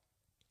out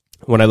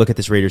when I look at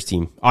this Raiders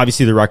team.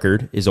 Obviously, the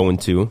record is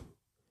 0-2,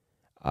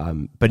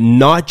 but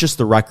not just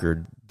the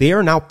record. They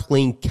are now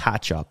playing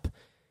catch up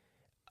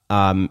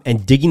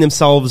and digging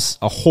themselves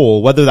a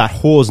hole. Whether that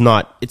hole is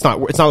not, it's not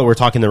that we're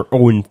talking they're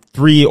 0-3,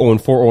 0-4,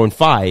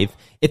 0-5.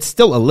 It's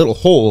still a little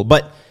hole,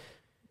 but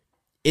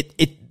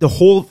the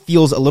hole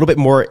feels a little bit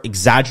more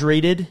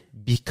exaggerated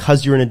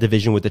because you're in a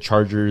division with the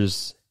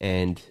Chargers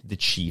and the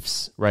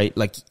Chiefs, right?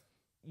 Like,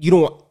 you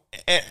don't want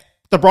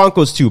the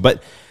Broncos too,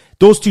 but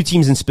those two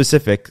teams in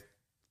specific,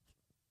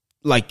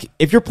 like,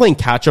 if you're playing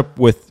catch up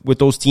with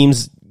those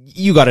teams,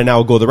 you got to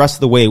now go the rest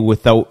of the way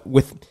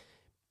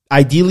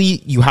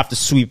ideally you have to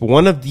sweep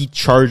one of the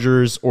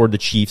Chargers or the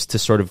Chiefs to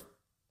sort of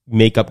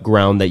make up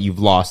ground that you've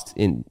lost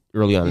in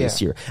early on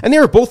this year. And they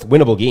were both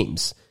winnable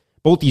games,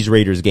 both these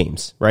Raiders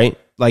games, right?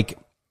 Like,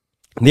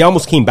 they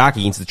almost came back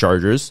against the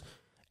Chargers,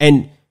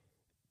 and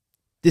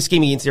this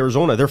game against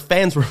Arizona, their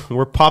fans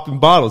were popping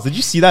bottles. Did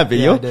you see that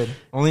video? Yeah, I did.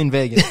 Only in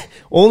Vegas.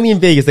 Only in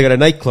Vegas. They got a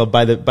nightclub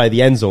by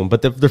the end zone,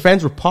 but their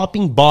fans were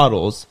popping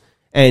bottles.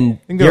 And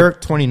I think they were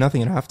 20-0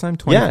 at halftime,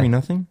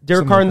 23-0.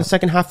 Derek Carr in the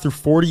second half threw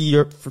 40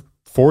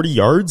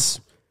 yards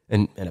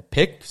and a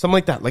pick, something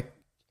like that. Like,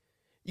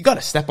 you got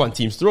to step on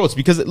teams' throats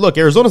because, look,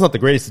 Arizona's not the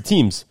greatest of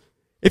teams.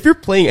 If you're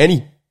playing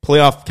any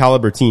playoff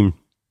caliber team,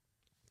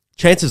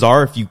 chances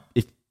are if you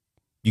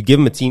give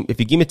them a team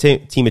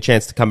a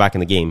chance to come back in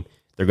the game,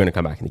 they're going to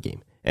come back in the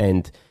game.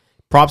 And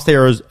props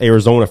to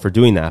Arizona for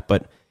doing that.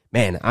 But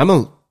man, I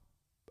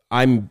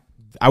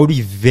would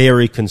be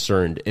very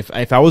concerned if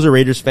I was a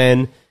Raiders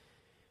fan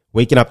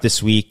waking up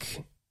this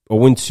week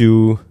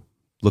 0-2,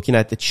 looking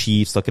at the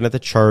Chiefs, looking at the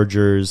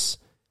Chargers,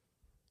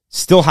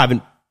 still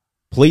haven't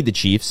played the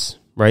Chiefs,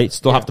 right?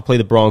 Still have to play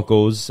the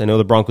Broncos. I know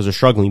the Broncos are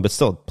struggling, but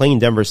still playing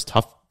Denver is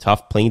tough.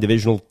 Playing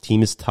divisional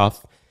team is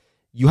tough.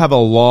 You have a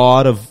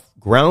lot of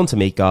ground to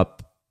make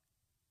up,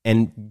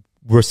 and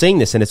we're saying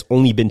this, and it's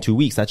only been 2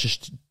 weeks. That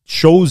just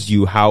shows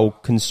you how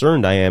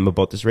concerned I am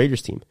about this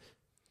Raiders team.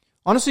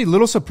 Honestly, a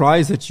little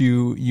surprised that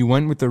you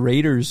went with the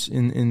Raiders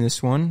in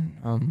this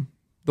one.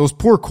 Those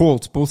poor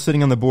Colts, both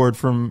sitting on the board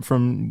from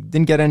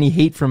didn't get any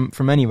hate from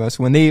any of us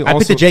when they. I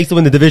picked the Jags to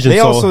win the division.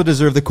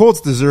 The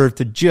Colts deserve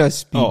to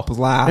just be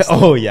blasted.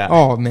 Oh yeah.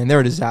 Oh man,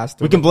 they're a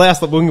disaster. We can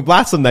blast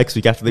them next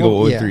week after they go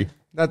 0-3.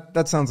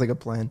 That sounds like a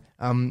plan.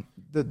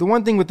 The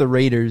one thing with the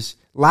Raiders,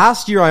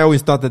 last year I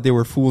always thought that they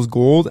were fool's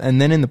gold,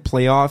 and then in the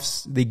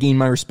playoffs they gained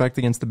my respect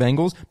against the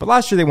Bengals. But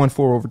last year they won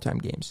 4 overtime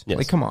games. Yes.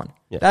 Like, come on,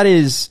 Yeah. That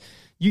is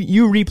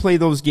you replay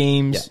those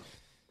games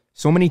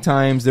so many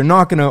times. They're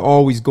not going to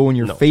always go in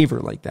your favor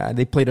like that.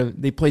 They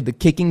played the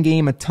kicking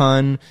game a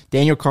ton.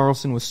 Daniel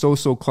Carlson was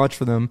so clutch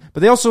for them,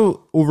 but they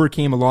also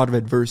overcame a lot of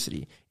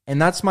adversity.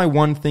 And that's my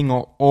one thing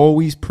I'll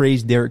always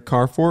praise Derek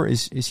Carr for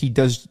is he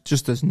does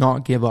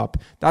not give up.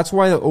 That's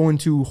why the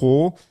 0-2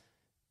 hole.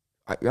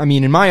 I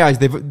mean, in my eyes,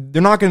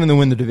 they're not going to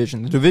win the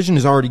division. The division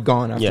is already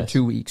gone after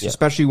 2 weeks,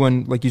 especially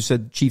when, like you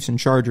said, Chiefs and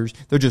Chargers,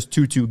 they're just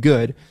too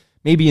good.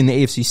 Maybe in the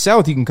AFC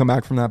South you can come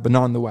back from that, but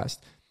not in the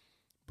West.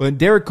 But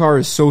Derek Carr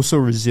is so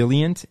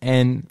resilient,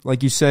 and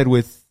like you said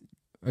with,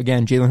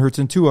 again, Jalen Hurts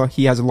and Tua,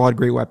 he has a lot of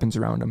great weapons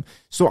around him.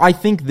 So I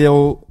think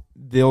they'll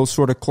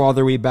sort of claw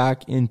their way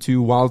back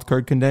into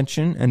wildcard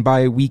contention, and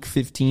by week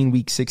 15,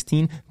 week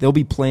 16, they'll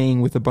be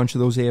playing with a bunch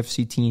of those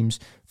AFC teams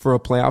for a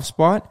playoff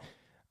spot.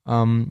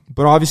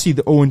 But obviously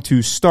the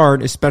 0-2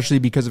 start, especially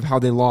because of how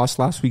they lost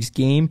last week's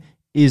game,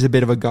 is a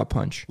bit of a gut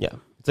punch. Yeah.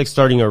 It's like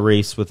starting a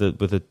race with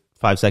a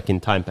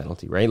 5-second time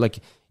penalty, right? Like,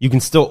 you can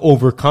still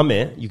overcome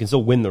it. You can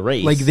still win the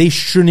race. Like, they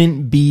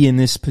shouldn't be in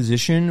this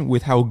position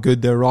with how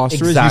good their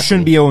roster is. You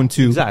shouldn't be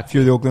 0-2 if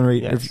you're the Oakland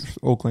Raiders.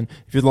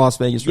 If you're the Las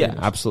Vegas Raiders.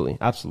 Yeah,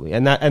 absolutely.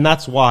 And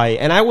that's why.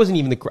 And I wasn't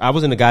even I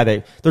wasn't a guy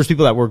that there's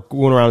people that were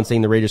going around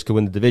saying the Raiders could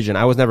win the division.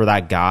 I was never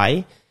that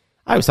guy.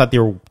 I always thought they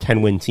were a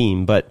 10-win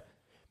team, but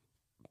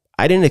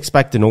I didn't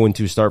expect an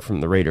 0-2 start from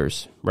the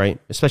Raiders, right?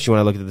 Especially when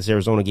I looked at this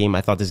Arizona game,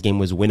 I thought this game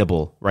was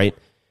winnable, right?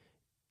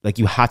 Like,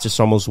 you had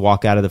to almost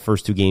walk out of the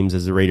first two games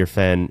as a Raider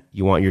fan.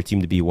 You want your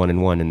team to be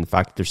 1-1, and the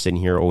fact that they're sitting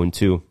here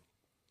 0-2,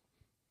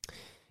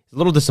 it's a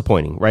little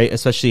disappointing, right?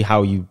 Especially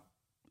how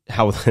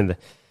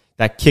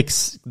that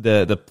kicks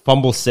the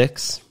fumble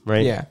 6,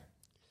 right? Yeah.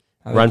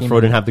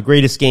 Renfro didn't have the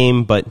greatest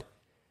game, but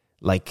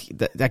like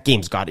that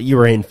game's got it. You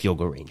were in field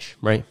goal range,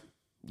 right?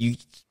 You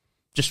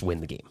just win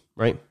the game,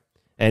 right?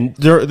 And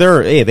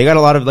they got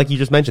a lot of, like you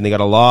just mentioned, they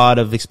got a lot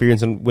of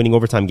experience in winning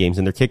overtime games,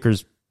 and their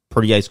kicker's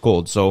pretty ice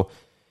cold. So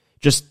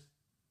just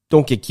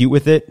don't get cute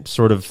with it.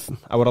 Sort of,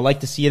 I would have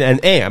liked to see it.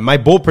 And my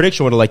bold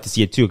prediction would have liked to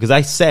see it too, because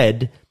I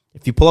said,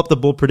 if you pull up the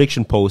bold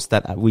prediction post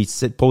that we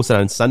posted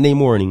on Sunday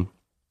morning,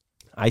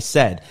 I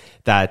said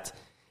that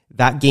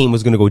game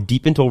was going to go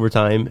deep into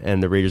overtime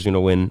and the Raiders were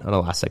going to win on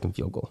a last-second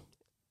field goal.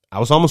 I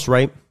was almost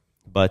right,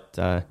 but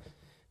the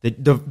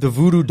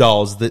voodoo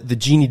dolls, the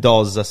genie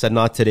dolls, said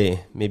not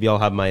today. Maybe I'll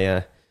have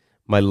my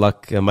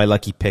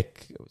lucky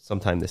pick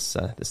sometime this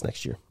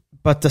next year.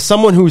 But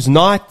someone who's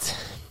not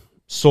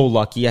so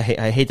lucky,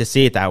 I hate to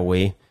say it that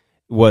way,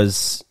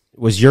 was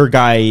your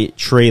guy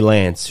Trey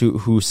Lance,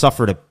 who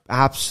suffered an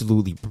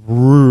absolutely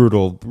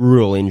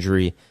brutal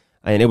injury,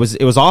 and it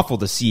was awful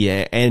to see,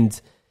 and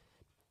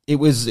it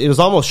was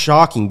almost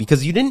shocking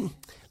because you didn't,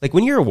 like,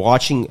 when you're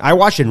watching. I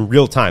watched it in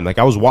real time, like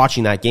I was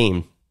watching that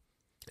game,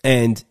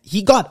 and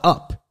he got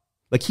up,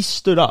 like he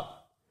stood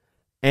up,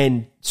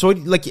 and so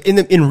like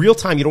in real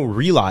time you don't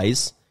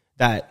realize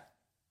that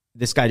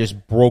this guy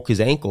just broke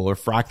his ankle or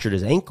fractured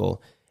his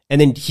ankle. And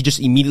then he just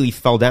immediately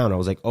fell down. I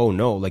was like, oh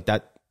no, like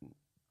that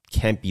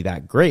can't be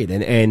that great.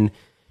 And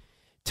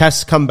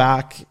tests come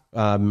back.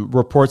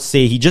 Reports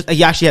say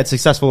he actually had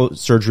successful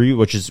surgery,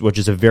 which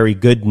is a very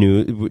good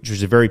news, which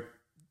is a very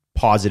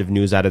positive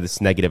news out of this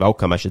negative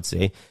outcome, I should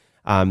say.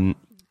 And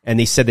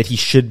they said that he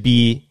should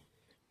be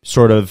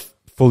sort of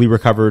fully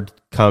recovered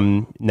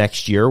come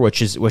next year,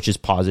 which is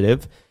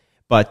positive.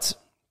 But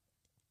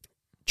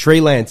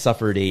Trey Lance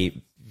suffered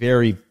a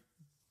very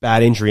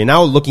bad injury, and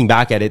now looking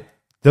back at it,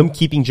 them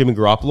keeping Jimmy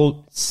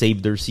Garoppolo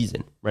saved their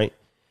season, right?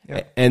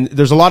 Yeah. And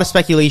there's a lot of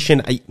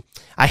speculation.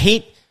 I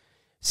hate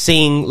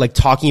saying, like,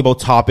 talking about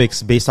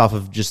topics based off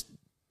of just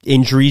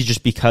injuries,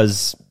 just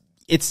because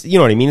it's, you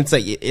know what I mean?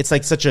 It's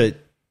like such a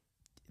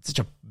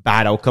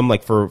bad outcome.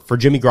 Like for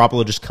Jimmy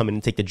Garoppolo just come in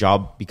and take the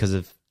job because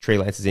of Trey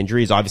Lance's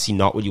injury is obviously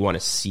not what you want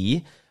to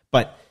see.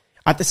 But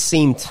at the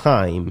same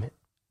time,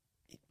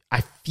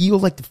 I feel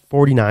like the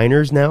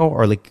 49ers now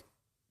are like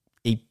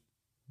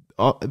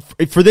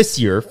for this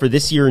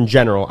year in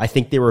general, I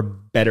think they were a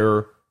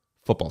better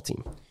football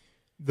team.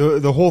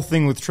 The whole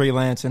thing with Trey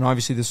Lance, and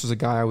obviously this was a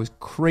guy I was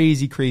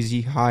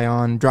crazy high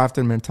on,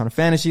 drafted him in a ton of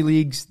fantasy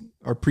leagues.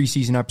 Our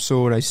preseason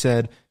episode, I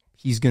said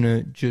he's going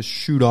to just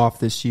shoot off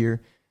this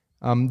year.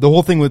 The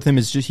whole thing with him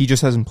is he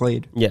just hasn't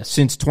played. Yes.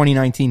 Since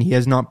 2019, he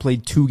has not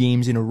played 2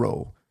 games in a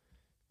row.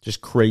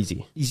 Just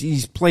crazy.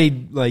 He's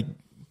played like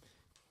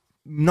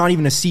not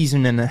even a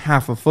season and a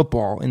half of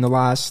football in the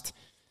last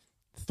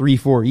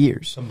 3-4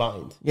 years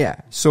combined. Yeah.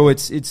 So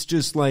it's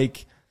just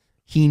like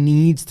he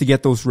needs to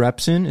get those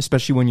reps in,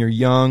 especially when you're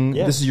young.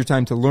 Yeah. This is your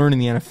time to learn in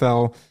the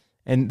NFL.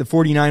 And the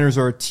 49ers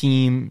are a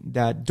team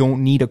that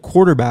don't need a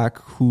quarterback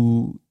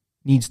who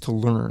needs to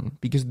learn,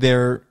 because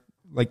they're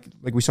like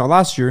we saw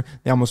last year,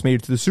 they almost made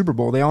it to the Super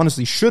Bowl. They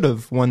honestly should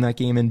have won that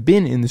game and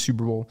been in the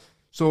Super Bowl.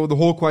 So the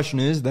whole question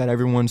is that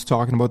everyone's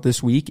talking about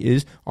this week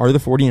is, are the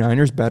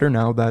 49ers better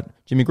now that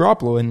Jimmy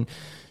Garoppolo? And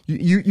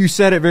you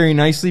said it very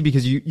nicely,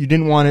 because you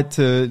didn't want it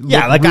to look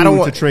I don't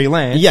want to Trey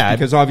Lance. Yeah,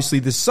 because obviously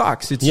this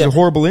sucks. It's a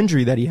horrible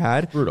injury that he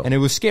had, brutal, and it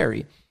was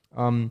scary.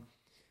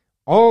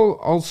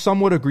 I'll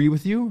somewhat agree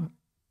with you.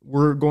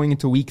 We're going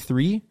into week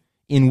 3.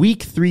 In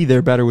week 3,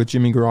 they're better with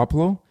Jimmy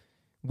Garoppolo.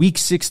 Week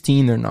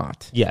 16, they're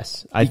not.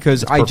 Yes,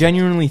 because I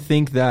genuinely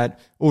think that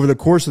over the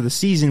course of the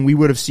season, we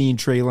would have seen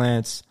Trey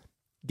Lance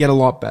get a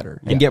lot better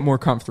and get more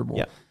comfortable.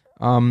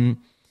 Yeah.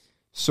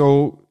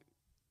 So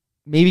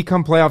maybe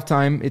come playoff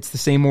time, it's the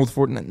same old,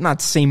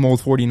 not same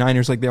old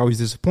 49ers like they always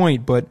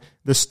disappoint, but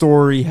the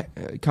story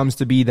comes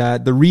to be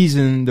that the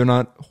reason they're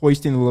not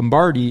hoisting the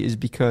Lombardi is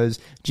because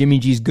Jimmy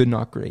G's good,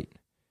 not great.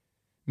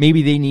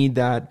 Maybe they need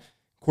that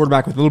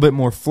quarterback with a little bit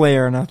more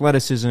flair and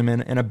athleticism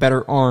and a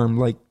better arm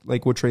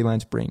like what Trey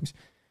Lance brings.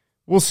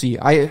 We'll see.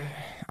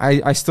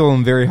 I still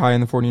am very high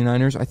on the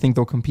 49ers. I think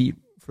they'll compete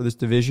for this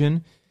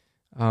division.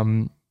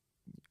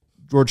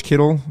 George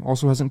Kittle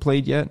also hasn't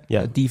played yet.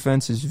 Yeah. The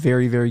defense is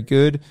very, very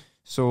good.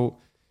 So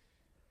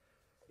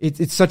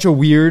it's such a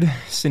weird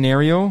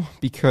scenario,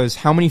 because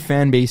how many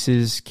fan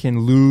bases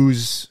can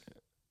lose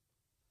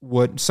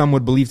what some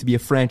would believe to be a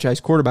franchise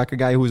quarterback, a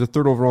guy who was a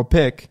 3rd overall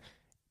pick,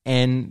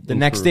 and the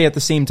next day at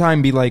the same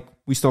time be like,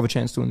 we still have a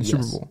chance to win the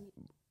Super Bowl.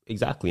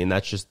 Exactly, and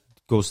that just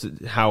goes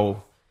to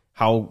how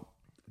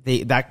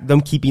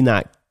them keeping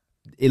that,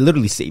 it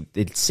literally saved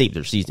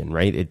their season,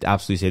 right? It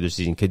absolutely saved their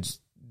season because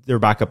their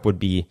backup would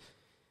be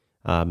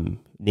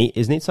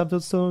Is Nate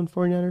Sudfeld still in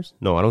 49ers?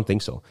 No, I don't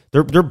think so.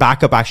 Their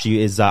backup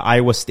actually is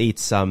Iowa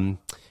State's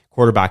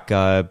quarterback.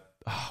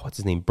 What's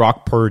his name?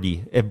 Brock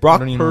Purdy.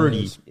 Brock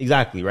Purdy,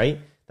 exactly, right?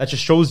 That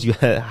just shows you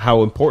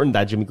how important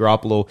that Jimmy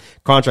Garoppolo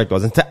contract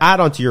was. And to add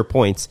on to your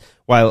points,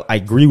 while I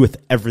agree with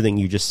everything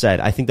you just said,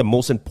 I think the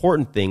most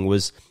important thing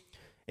was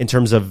in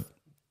terms of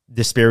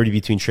disparity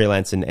between Trey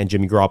Lance and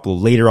Jimmy Garoppolo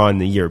later on in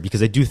the year,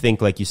 because I do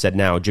think, like you said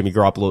now, Jimmy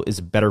Garoppolo is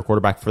a better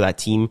quarterback for that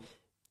team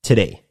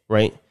today,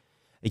 right?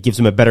 It gives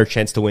him a better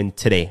chance to win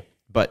today.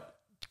 But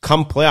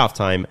come playoff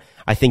time,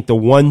 I think the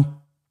one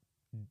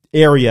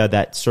area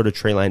that sort of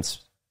Trey Lance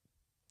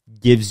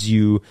gives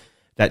you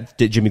that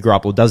Jimmy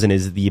Garoppolo doesn't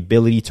is the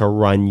ability to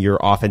run your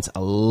offense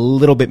a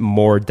little bit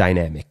more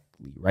dynamically,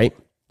 right?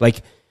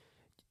 Like,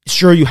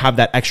 sure, you have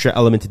that extra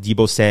element to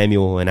Deebo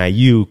Samuel and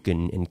Ayuk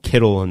and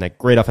Kittle and that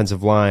great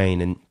offensive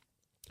line,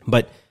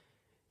 but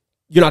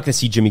you're not going to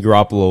see Jimmy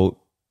Garoppolo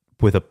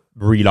with a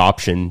read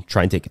option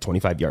try and take it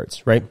 25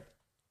 yards, right?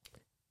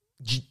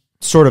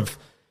 Sort of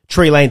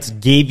Trey Lance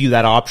gave you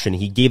that option.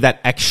 He gave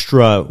that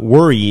extra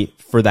worry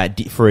for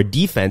a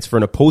defense, for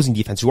an opposing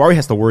defense who already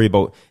has to worry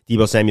about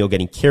Deebo Samuel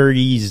getting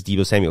carries,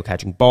 Deebo Samuel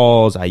catching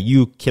balls,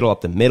 Ayuk, Kittle up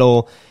the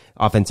middle,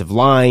 offensive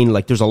line.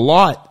 Like, there's a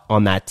lot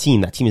on that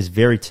team. That team is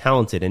very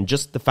talented. And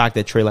just the fact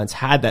that Trey Lance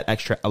had that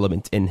extra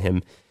element in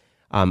him,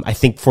 I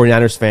think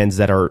 49ers fans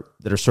that are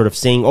sort of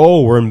saying,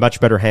 oh, we're in much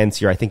better hands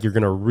here, I think you're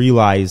going to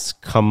realize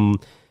come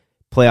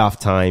playoff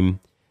time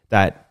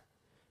that,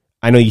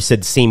 I know you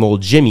said same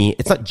old Jimmy.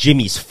 It's not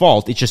Jimmy's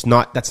fault. It's just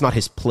that's not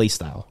his play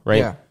style, right?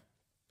 Yeah.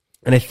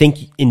 And I think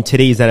in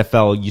today's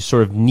NFL, you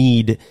sort of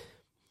need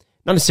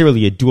not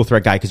necessarily a dual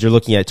threat guy, because you're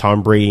looking at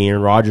Tom Brady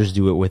and Rodgers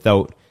do it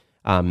without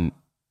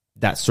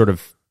that sort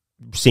of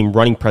same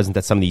running presence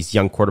that some of these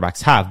young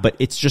quarterbacks have. But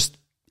it's just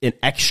an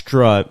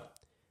extra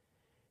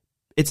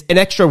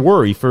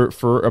worry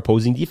for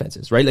opposing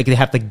defenses, right? Like, they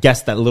have to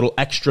guess that little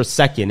extra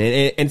second,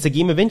 and it's a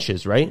game of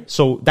inches, right?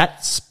 So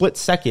that split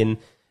second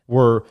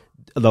where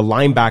the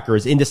linebacker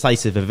is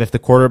indecisive if the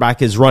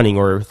quarterback is running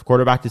or if the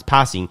quarterback is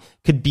passing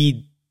could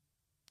be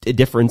a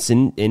difference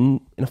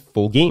in a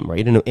full game,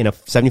 right? In a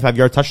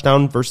 75-yard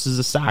touchdown versus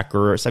a sack,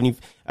 or a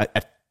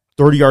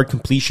 30-yard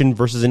completion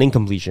versus an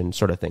incompletion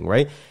sort of thing,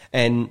 right?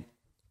 And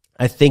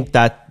I think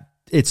that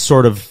it's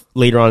sort of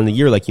later on in the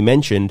year, like you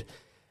mentioned,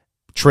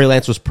 Trey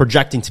Lance was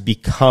projecting to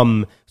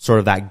become sort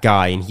of that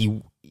guy.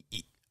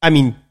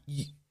 And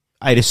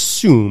I'd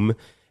assume,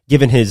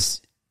 given his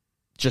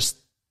just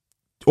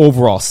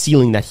overall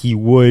ceiling, that he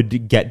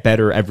would get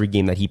better every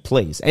game that he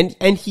plays.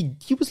 And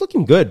he was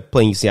looking good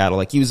playing in Seattle.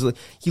 Like, he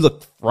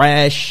looked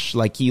fresh,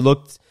 like he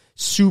looked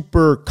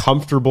super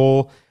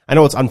comfortable. I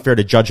know it's unfair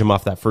to judge him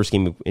off that first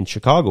game in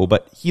Chicago,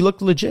 but he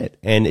looked legit.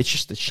 And it's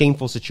just a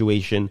shameful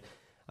situation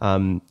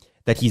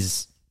that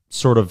he's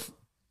sort of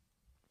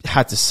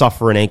had to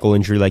suffer an ankle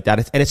injury like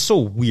that. And it's so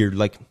weird.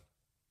 Like,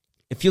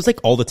 it feels like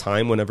all the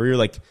time whenever you're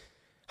like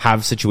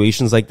have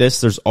situations like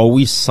this, there's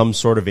always some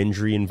sort of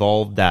injury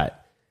involved, that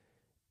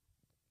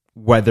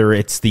whether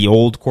it's the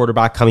old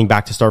quarterback coming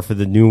back to start for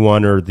the new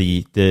one, or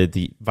the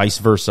vice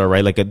versa,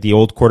 right? Like, the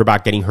old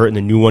quarterback getting hurt and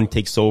the new one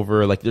takes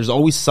over. Like, there's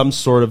always some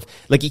sort of,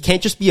 like, it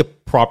can't just be a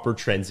proper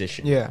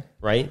transition. Yeah.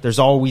 Right? There's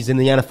always, in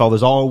the NFL,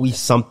 there's always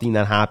something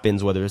that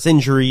happens, whether it's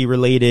injury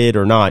related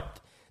or not.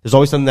 There's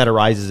always something that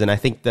arises. And I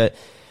think that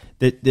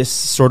this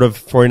sort of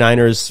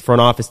 49ers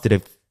front office did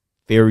a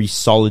very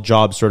solid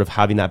job sort of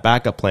having that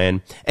backup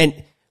plan.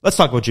 And let's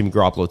talk about Jimmy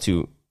Garoppolo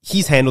too.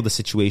 He's handled the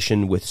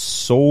situation with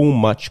so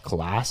much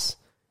class,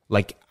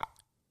 like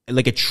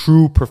a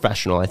true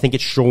professional. I think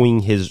it's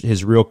showing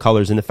his real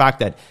colors, and the fact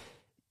that,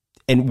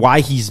 and why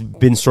he's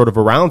been sort of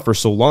around for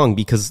so long,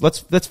 because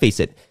let's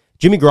face it,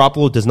 Jimmy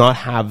Garoppolo does not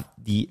have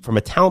from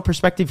a talent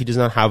perspective, he does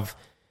not have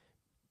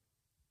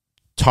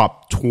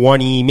top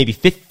 20, maybe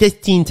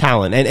 15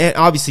 talent. And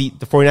obviously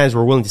the 49ers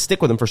were willing to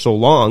stick with him for so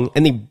long,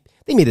 and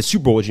they made the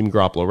Super Bowl with Jimmy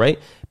Garoppolo, right?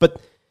 But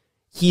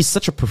he's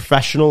such a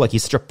professional, like,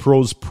 he's such a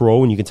pro's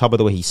pro, and you can tell by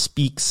the way he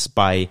speaks,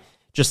 by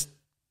just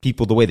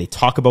people, the way they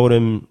talk about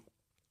him,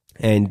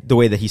 and the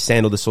way that he's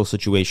handled this whole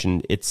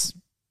situation. It's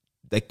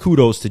like,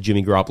 kudos to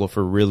Jimmy Garoppolo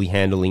for really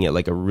handling it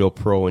like a real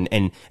pro,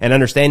 and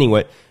understanding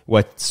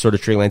what sort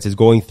of Trey Lance is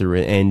going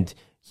through, and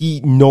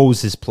he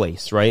knows his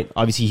place, right?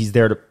 Obviously,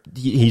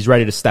 he's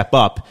ready to step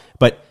up,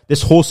 but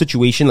this whole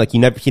situation, like, he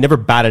never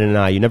batted an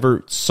eye. You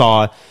never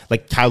saw,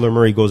 like, Kyler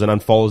Murray goes and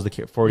unfollows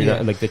the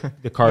 49, like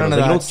the Cardinals.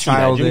 Like, you don't see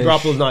that. Jimmy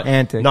Garoppolo's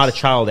not a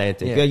child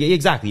antic. Yeah.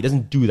 Exactly. He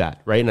doesn't do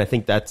that, right? And I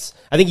think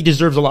he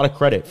deserves a lot of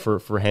credit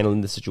for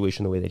handling the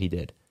situation the way that he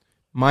did.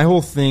 My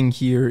whole thing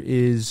here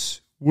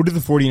is, what do the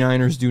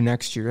 49ers do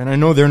next year? And I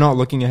know they're not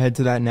looking ahead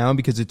to that now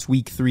because it's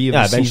week 3 of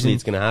the season. Yeah, eventually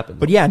it's going to happen.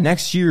 But yeah,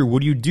 next year,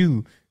 what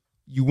do?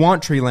 You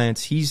want Trey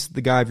Lance. He's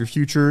the guy of your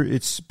future.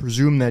 It's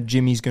presumed that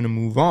Jimmy's going to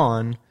move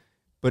on.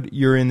 but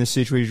you're in the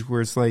situation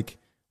where it's like,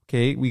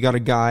 okay, we got a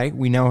guy.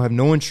 We now have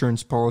no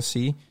insurance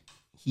policy.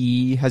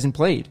 He hasn't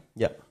played.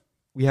 Yep.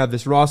 We have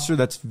this roster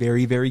that's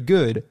very, very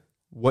good.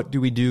 What do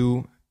we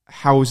do?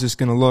 How is this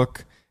going to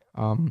look?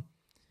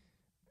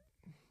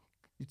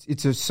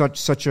 It's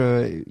such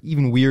a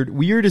even weird.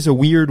 Weird is a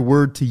weird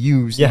word to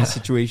use in this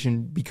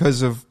situation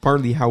because of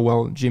partly how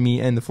well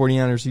Jimmy and the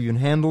 49ers even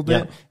handled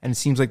it. And it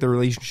seems like the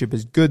relationship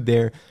is good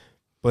there.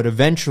 But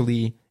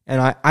eventually,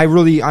 and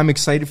I'm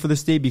excited for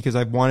this day because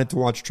I've wanted to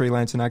watch Trey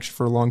Lance in action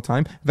for a long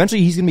time.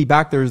 Eventually, he's going to be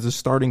back there as the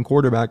starting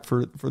quarterback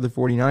for the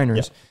 49ers.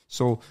 Yeah.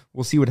 So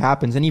we'll see what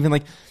happens. And even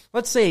like,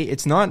 let's say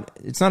it's not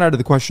out of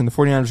the question. The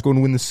 49ers going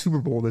to win the Super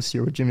Bowl this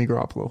year with Jimmy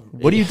Garoppolo.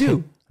 What do you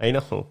do? I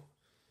know.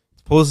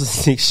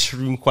 Poses an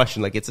extreme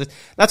question. Like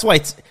that's why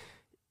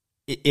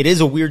it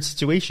is a weird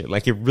situation.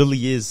 Like it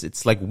really is.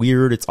 It's like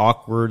weird. It's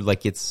awkward.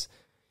 Like it's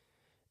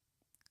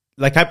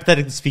like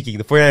hypothetically speaking,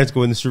 the 49ers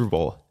go in the Super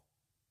Bowl.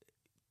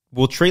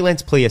 Will Trey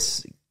Lance play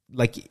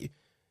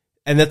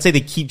and let's say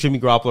they keep Jimmy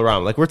Garoppolo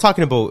around. Like we're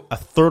talking about a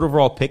third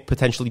overall pick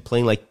potentially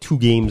playing like 2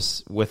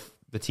 games with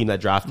the team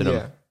that drafted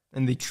him.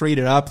 And they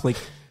traded up. Like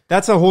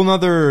that's a whole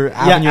nother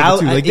avenue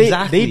too. Like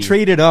exactly. They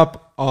traded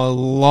up a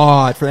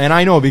lot and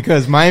I know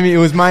because it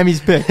was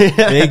Miami's pick.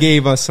 They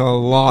gave us a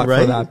lot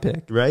for that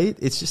pick. Right?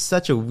 It's just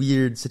such a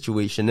weird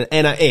situation.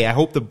 And I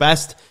hope the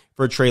best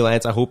for Trey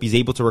Lance. I hope he's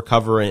able to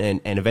recover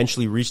and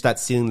eventually reach that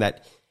ceiling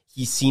that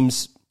he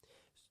seems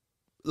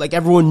like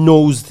everyone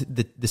knows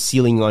the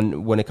ceiling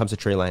on when it comes to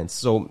Trey Lance.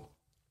 So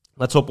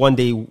let's hope one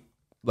day,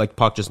 like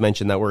Puck just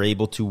mentioned, that we're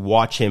able to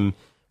watch him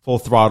full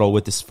throttle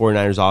with this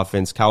 49ers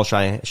offense, Kyle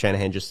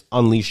Shanahan just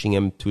unleashing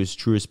him to his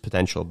truest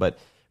potential. But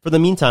for the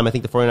meantime, I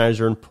think the 49ers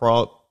are in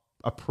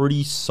a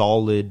pretty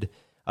solid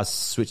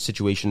switch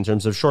situation in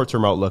terms of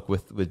short-term outlook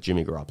with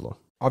Jimmy Garoppolo.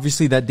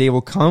 Obviously, that day will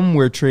come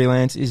where Trey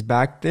Lance is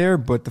back there,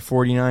 but the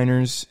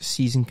 49ers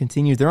season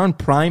continues. They're on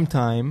prime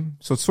time,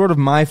 so it's sort of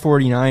my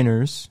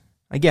 49ers,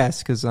 I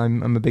guess, because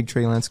I'm a big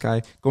Trey Lance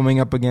guy, going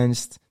up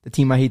against the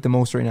team I hate the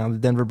most right now, the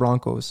Denver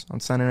Broncos, on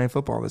Sunday Night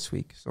Football this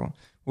week. So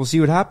we'll see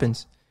what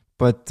happens.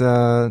 But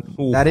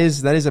that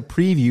is a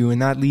preview,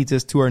 and that leads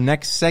us to our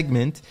next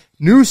segment.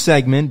 New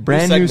segment,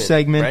 brand new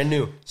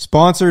segment.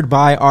 Sponsored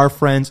by our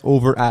friends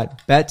over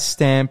at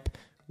BetStamp,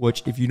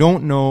 which, if you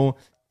don't know,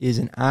 is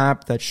an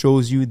app that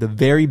shows you the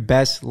very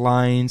best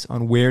lines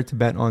on where to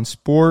bet on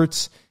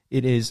sports.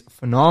 It is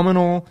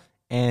phenomenal.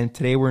 And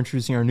today we're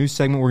introducing our new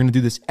segment. We're going to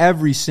do this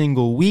every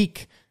single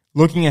week.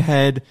 Looking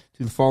ahead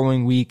to the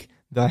following week,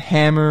 the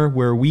Hammer,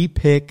 where we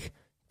pick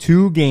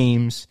 2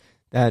 games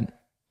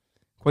that,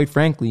 quite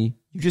frankly,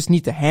 you just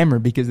need to hammer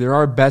because they're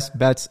our best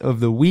bets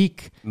of the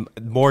week.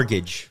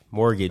 Mortgage.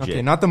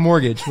 Okay, not the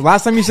mortgage.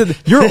 Last time you said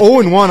you're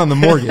 0-1 on the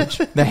mortgage.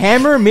 The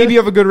Hammer, maybe you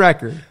have a good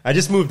record. I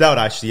just moved out,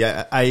 actually.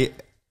 I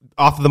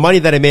off of the money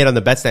that I made on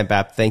the BetStamp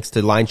app, thanks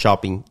to line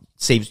shopping,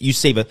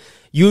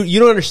 you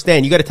don't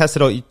understand. You got to test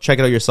it out, check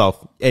it out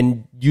yourself,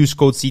 and use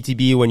code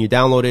CTB when you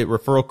download it,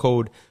 referral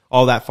code,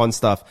 all that fun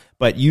stuff.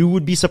 But you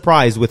would be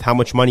surprised with how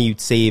much money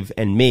you'd save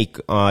and make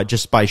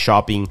just by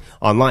shopping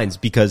online,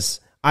 because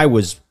I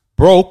was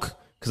broke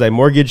because I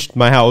mortgaged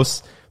my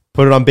house,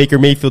 put it on Baker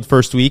Mayfield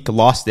first week,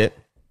 lost it.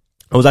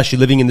 I was actually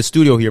living in the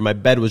studio here. My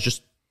bed was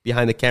just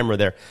behind the camera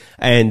there.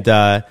 And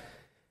now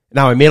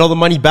I made all the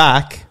money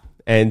back,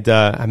 and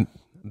I'm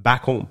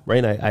back home,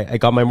 right? I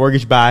got my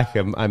mortgage back.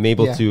 I'm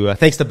able to,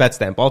 thanks to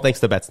BetStamp, all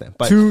thanks to BetStamp.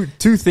 But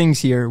two things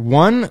here.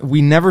 One,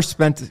 we never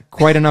spent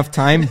quite enough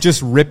time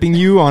just ripping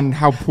you on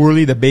how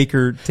poorly the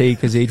Baker take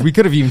has aged. We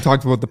could have even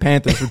talked about the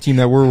Panthers, the team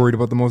that we're worried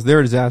about the most.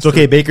 They're a disaster. It's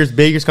okay.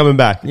 Baker's coming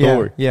back. Don't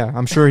worry. Yeah,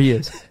 I'm sure he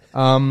is.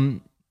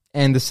 And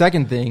the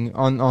second thing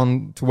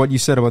on to what you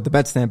said about the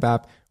BetStamp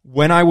app,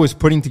 when I was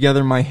putting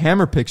together my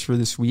hammer picks for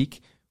this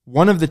week,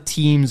 one of the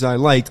teams I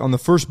liked on the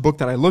first book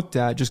that I looked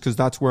at, just because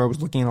that's where I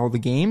was looking at all the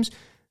games,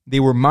 they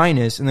were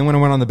minus. And then when I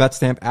went on the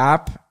BetStamp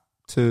app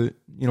to,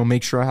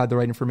 make sure I had the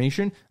right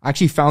information, I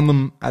actually found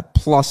them at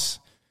plus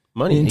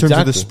money in terms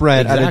of the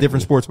spread at a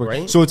different sportsbook.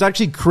 Right? So it's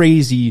actually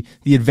crazy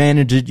the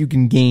advantage that you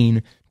can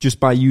gain just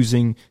by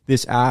using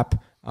this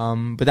app.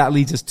 But that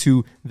leads us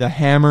to the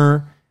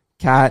Hammer.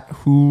 Kat,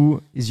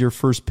 who is your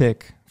first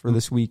pick for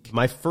this week?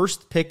 My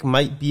first pick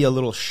might be a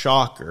little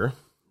shocker.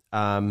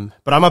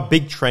 But I'm a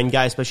big trend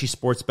guy, especially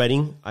sports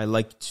betting. I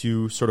like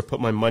to sort of put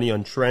my money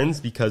on trends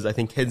because I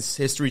think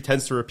history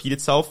tends to repeat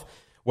itself,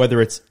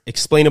 whether it's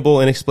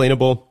explainable,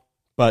 inexplainable.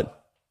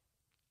 But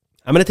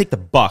I'm going to take the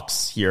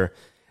Bucks here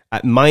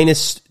at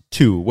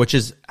 -2, which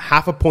is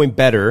half a point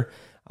better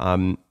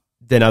than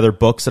other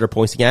books that are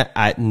pointing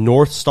at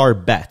North Star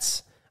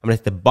Bets. I'm going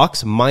to take the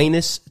Bucks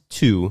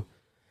 -2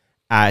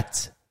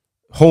 at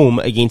home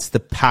against the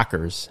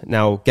Packers.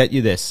 Now, get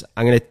you this.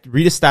 I'm going to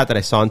read a stat that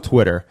I saw on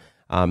Twitter.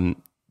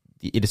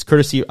 It is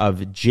courtesy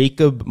of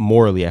Jacob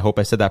Morley. I hope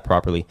I said that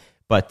properly.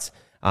 But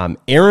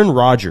Aaron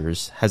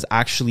Rodgers has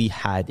actually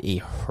had a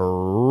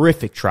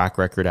horrific track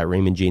record at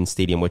Raymond James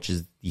Stadium, which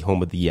is the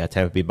home of the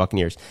Tampa Bay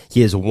Buccaneers.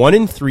 He is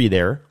 1-3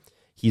 there.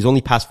 He's only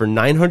passed for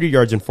 900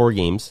 yards in 4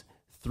 games,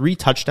 3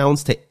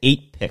 touchdowns to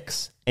 8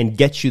 picks. And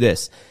get you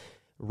this.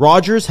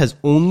 Rodgers has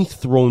only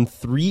thrown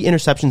 3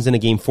 interceptions in a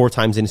game 4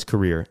 times in his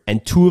career,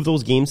 and 2 of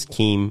those games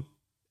came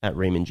at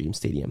Raymond James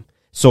Stadium.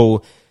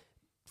 So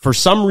for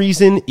some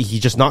reason, he's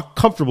just not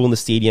comfortable in the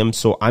stadium.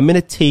 So I'm going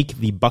to take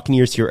the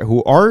Buccaneers here,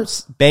 who are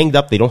banged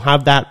up. They don't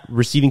have that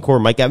receiving core.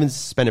 Mike Evans is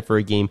suspended for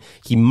a game.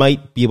 He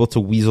might be able to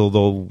weasel,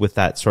 though, with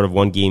that sort of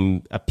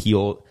one-game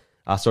appeal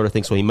sort of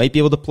thing. So he might be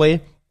able to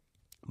play.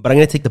 But I'm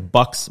going to take the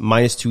Bucs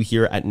 -2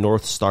 here at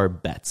North Star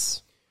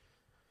Bets.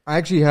 I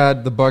actually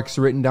had the Bucs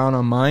written down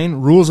on mine.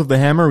 Rules of the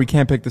Hammer, we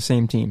can't pick the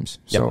same teams.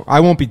 So I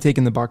won't be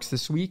taking the Bucs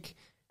this week.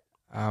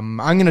 I'm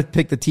going to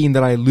pick the team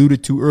that I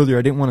alluded to earlier.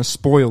 I didn't want to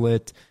spoil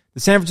it. The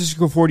San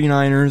Francisco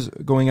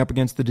 49ers going up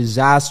against the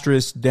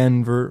disastrous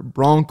Denver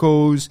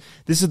Broncos.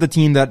 This is the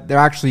team that they're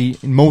actually,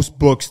 in most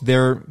books,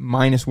 they're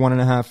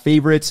 -1.5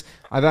 favorites.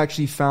 I've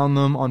actually found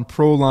them on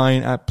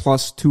ProLine at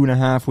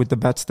 +2.5 with the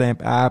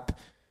BetStamp app.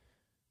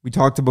 We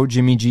talked about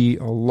Jimmy G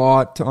a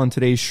lot on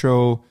today's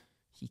show.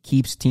 He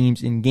keeps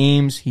teams in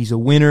games. He's a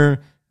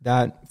winner.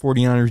 That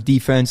 49ers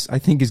defense, I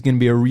think, is going to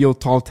be a real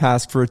tall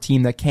task for a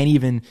team that can't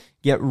even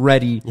get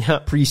ready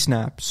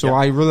pre-snap. So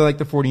I really like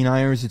the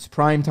 49ers. It's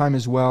prime time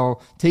as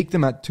well. Take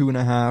them at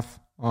 2.5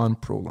 on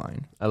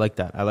ProLine. I like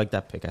that. I like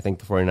that pick. I think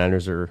the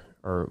 49ers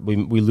are we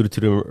alluded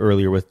to them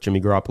earlier with Jimmy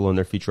Garoppolo and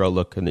their future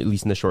outlook, and at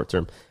least in the short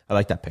term. I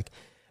like that pick.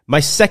 My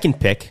second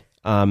pick,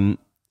 I'm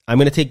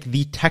going to take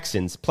the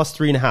Texans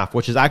 +3.5,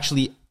 which is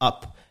actually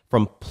up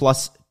from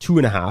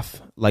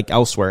 +2.5 like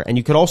elsewhere. And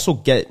you could also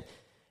get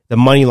the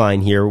money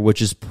line here,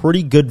 which is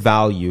pretty good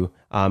value,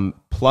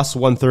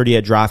 +130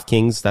 at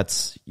DraftKings.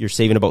 That's, you're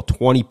saving about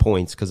 20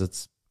 points because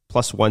it's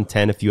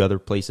 +110 a few other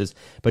places.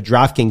 But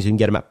DraftKings, you can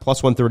get them at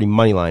 +130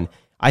 money line.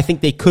 I think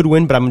they could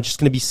win, but I'm just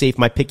going to be safe.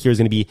 My pick here is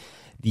going to be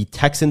the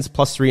Texans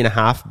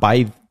 +3.5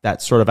 by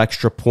that sort of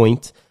extra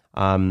point.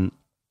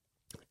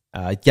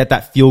 Get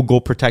that field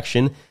goal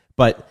protection.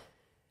 But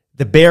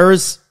the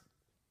Bears,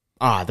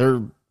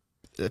 they're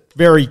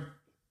very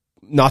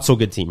not so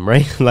good team,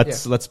 right?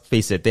 Let's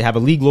face it. They have a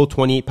league low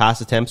 28 pass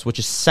attempts, which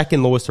is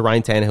second lowest to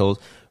Ryan Tannehill's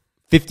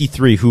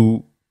 53,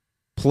 who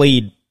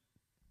played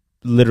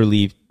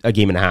literally a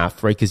game and a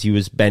half, right? Because he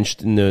was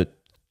benched in the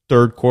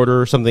third quarter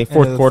or something,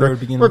 fourth quarter.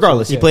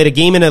 Regardless, he played a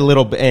game and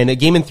a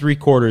game in 3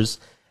 quarters,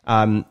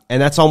 and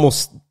that's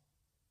almost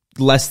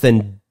less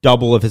than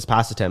double of his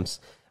pass attempts.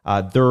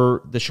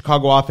 The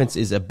Chicago offense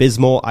is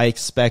abysmal. I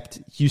expect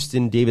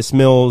Houston, Davis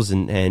Mills,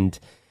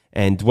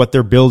 and what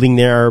they're building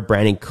there,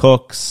 Brandon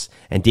Cooks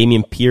and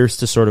Dameon Pierce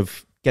to sort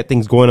of get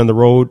things going on the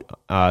road,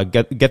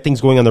 get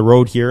things going on the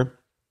road here.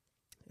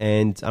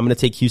 And I'm going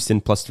to take Houston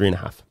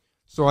 +3.5.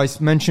 So I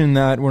mentioned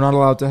that we're not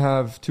allowed to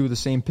have 2 of the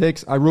same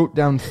picks. I wrote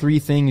down 3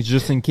 things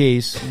just in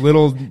case.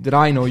 Little did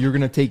I know you're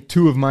going to take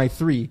 2 of my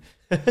 3.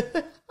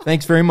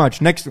 Thanks very much.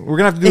 Next, we're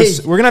gonna have to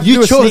do. We're gonna have to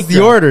do a snake draft. You chose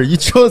the order. You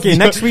chose. Okay,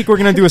 next week we're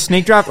gonna do a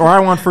snake draft, or I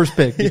want first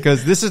pick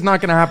because this is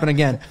not gonna happen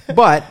again.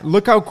 But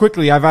look how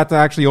quickly I've had to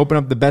actually open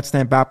up the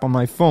BetStamp app on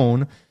my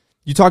phone.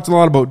 You talked a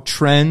lot about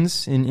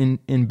trends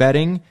in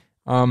betting,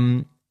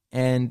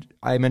 and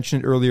I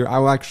mentioned earlier I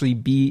will actually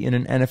be in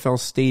an NFL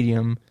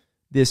stadium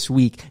this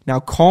week.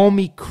 Now, call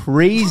me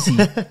crazy,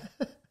 but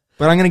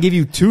I'm gonna give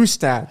you 2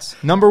 stats.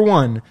 Number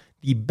 1.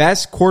 The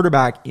best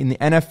quarterback in the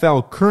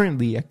NFL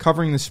currently at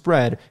covering the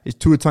spread is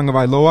Tua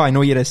Tagovailoa. I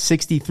know he had a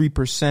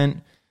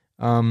 63%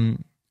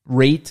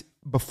 rate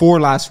before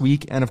last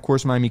week, and of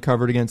course Miami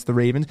covered against the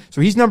Ravens.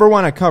 So he's number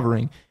 1 at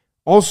covering.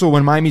 Also,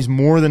 when Miami's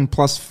more than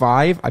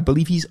 +5, I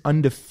believe he's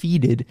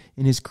undefeated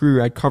in his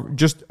career at cover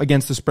just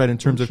against the spread in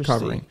terms of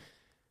covering.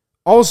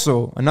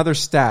 Also, another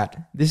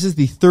stat. This is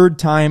the 3rd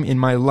time in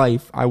my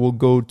life I will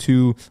go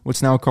to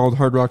what's now called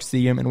Hard Rock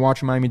Stadium and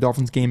watch a Miami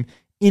Dolphins game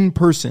in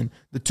person.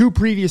 The 2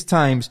 previous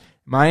times,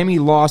 Miami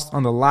lost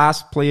on the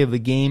last play of the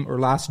game or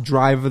last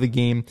drive of the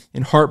game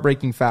in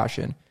heartbreaking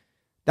fashion.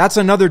 That's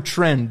another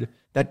trend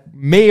that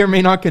may or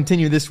may not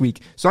continue this week.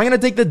 So I'm going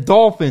to take the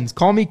Dolphins.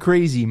 Call me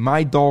crazy.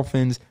 My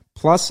Dolphins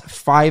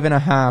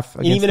 +5.5.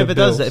 And even if it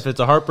Bills. does, if it's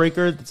a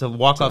heartbreaker, it's a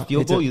walk-off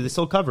field goal, you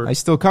still cover. I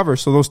still cover.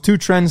 So those 2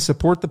 trends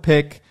support the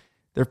pick.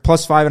 They're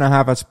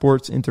 +5.5 at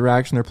Sports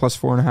Interaction. They're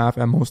 +4.5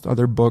 at most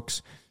other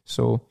books.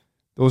 So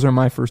those are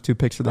my first 2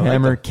 picks for the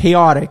Hammer.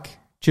 Chaotic.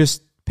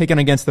 Just picking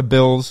against the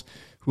Bills,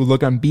 who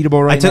look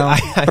unbeatable right now.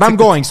 But I'm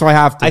going, so I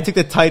have to. I took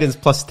the Titans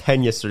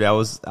 +10 yesterday. I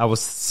was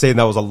saying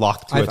that was a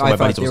lock to it to my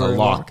buddies. It was a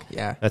lock.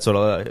 Yeah, that's what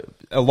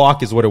a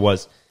lock is. What it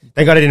was.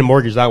 Thank God I didn't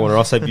mortgage that one, or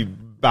else I'd be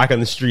back on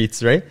the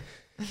streets, right?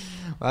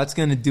 Well, that's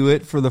going to do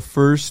it for the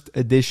first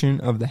edition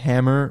of the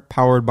Hammer,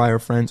 powered by our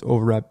friends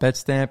over at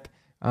BetStamp.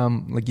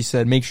 Like you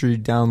said, make sure you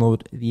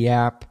download the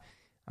app.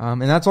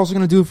 And that's also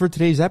going to do it for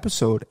today's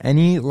episode.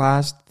 Any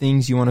last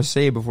things you want to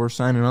say before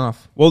signing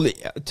off? Well,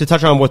 to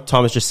touch on what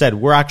Thomas just said,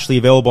 we're actually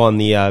available on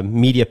the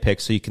media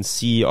pick, so you can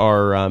see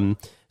our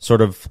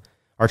sort of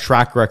our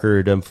track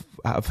record of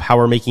how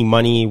we're making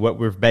money, what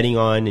we're betting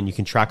on, and you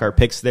can track our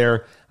picks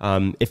there.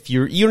 If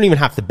you don't even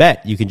have to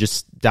bet, you can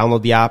just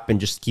download the app and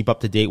just keep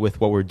up to date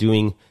with what we're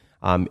doing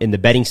in the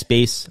betting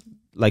space.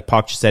 Like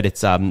Poc just said,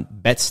 it's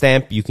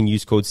BetStamp. You can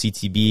use code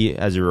CTB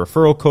as a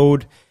referral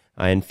code.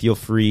 And feel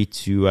free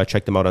to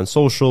check them out on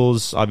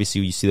socials.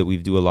 Obviously, you see that we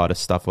do a lot of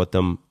stuff with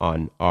them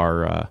on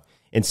our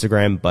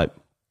Instagram, but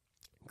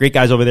great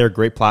guys over there,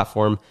 great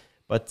platform.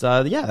 But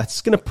yeah,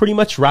 that's going to pretty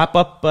much wrap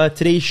up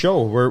today's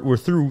show. We're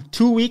through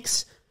 2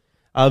 weeks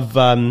of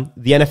the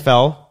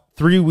NFL,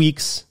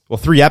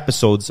 3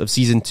 episodes of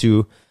season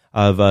 2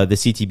 of the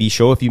CTB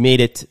show. If you made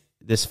it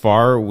this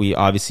far, we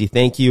obviously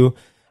thank you.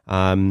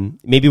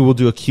 Maybe we'll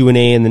do a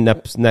Q&A in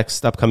the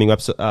next upcoming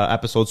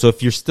episode. So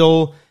if you're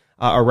still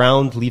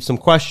around, leave some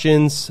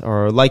questions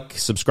or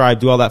subscribe,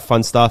 do all that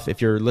fun stuff.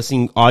 If you're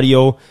listening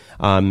audio,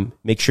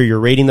 make sure you're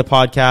rating the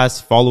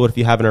podcast. Follow it if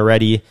you haven't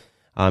already.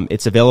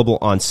 It's available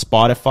on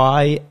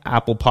Spotify,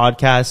 Apple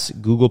Podcasts,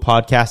 Google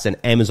Podcasts, and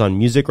Amazon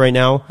Music right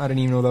now. I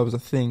didn't even know that was a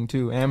thing,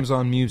 too.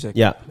 Amazon Music.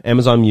 Yeah,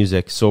 Amazon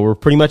Music. So we're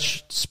pretty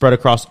much spread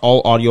across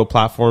all audio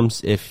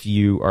platforms. If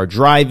you are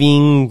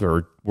driving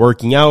or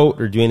working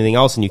out or doing anything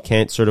else and you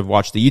can't sort of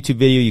watch the YouTube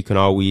video, you can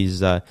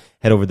always head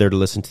over there to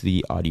listen to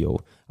the audio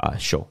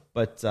show.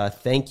 But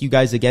thank you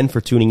guys again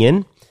for tuning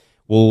in.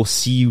 We'll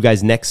see you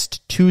guys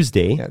next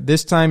Tuesday. Yeah,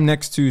 this time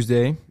next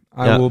Tuesday,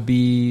 I will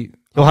be...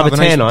 You'll have a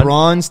tan nice on.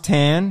 Bronze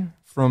tan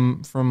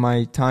from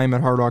my time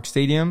at Hard Rock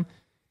Stadium.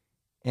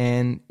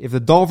 And if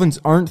the Dolphins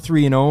aren't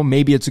 3-0,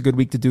 maybe it's a good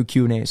week to do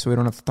Q&A, so we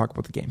don't have to talk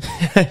about the game.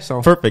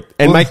 So perfect.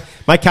 And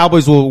my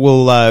Cowboys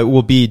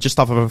will be just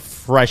off of a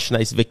fresh,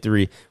 nice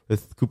victory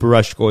with Cooper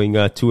Rush going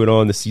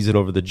 2-0 in the season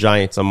over the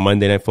Giants on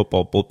Monday Night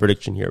Football. Bold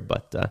prediction here,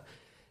 but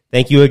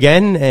thank you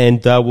again,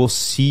 and we'll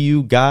see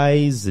you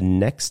guys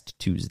next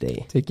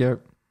Tuesday. Take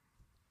care.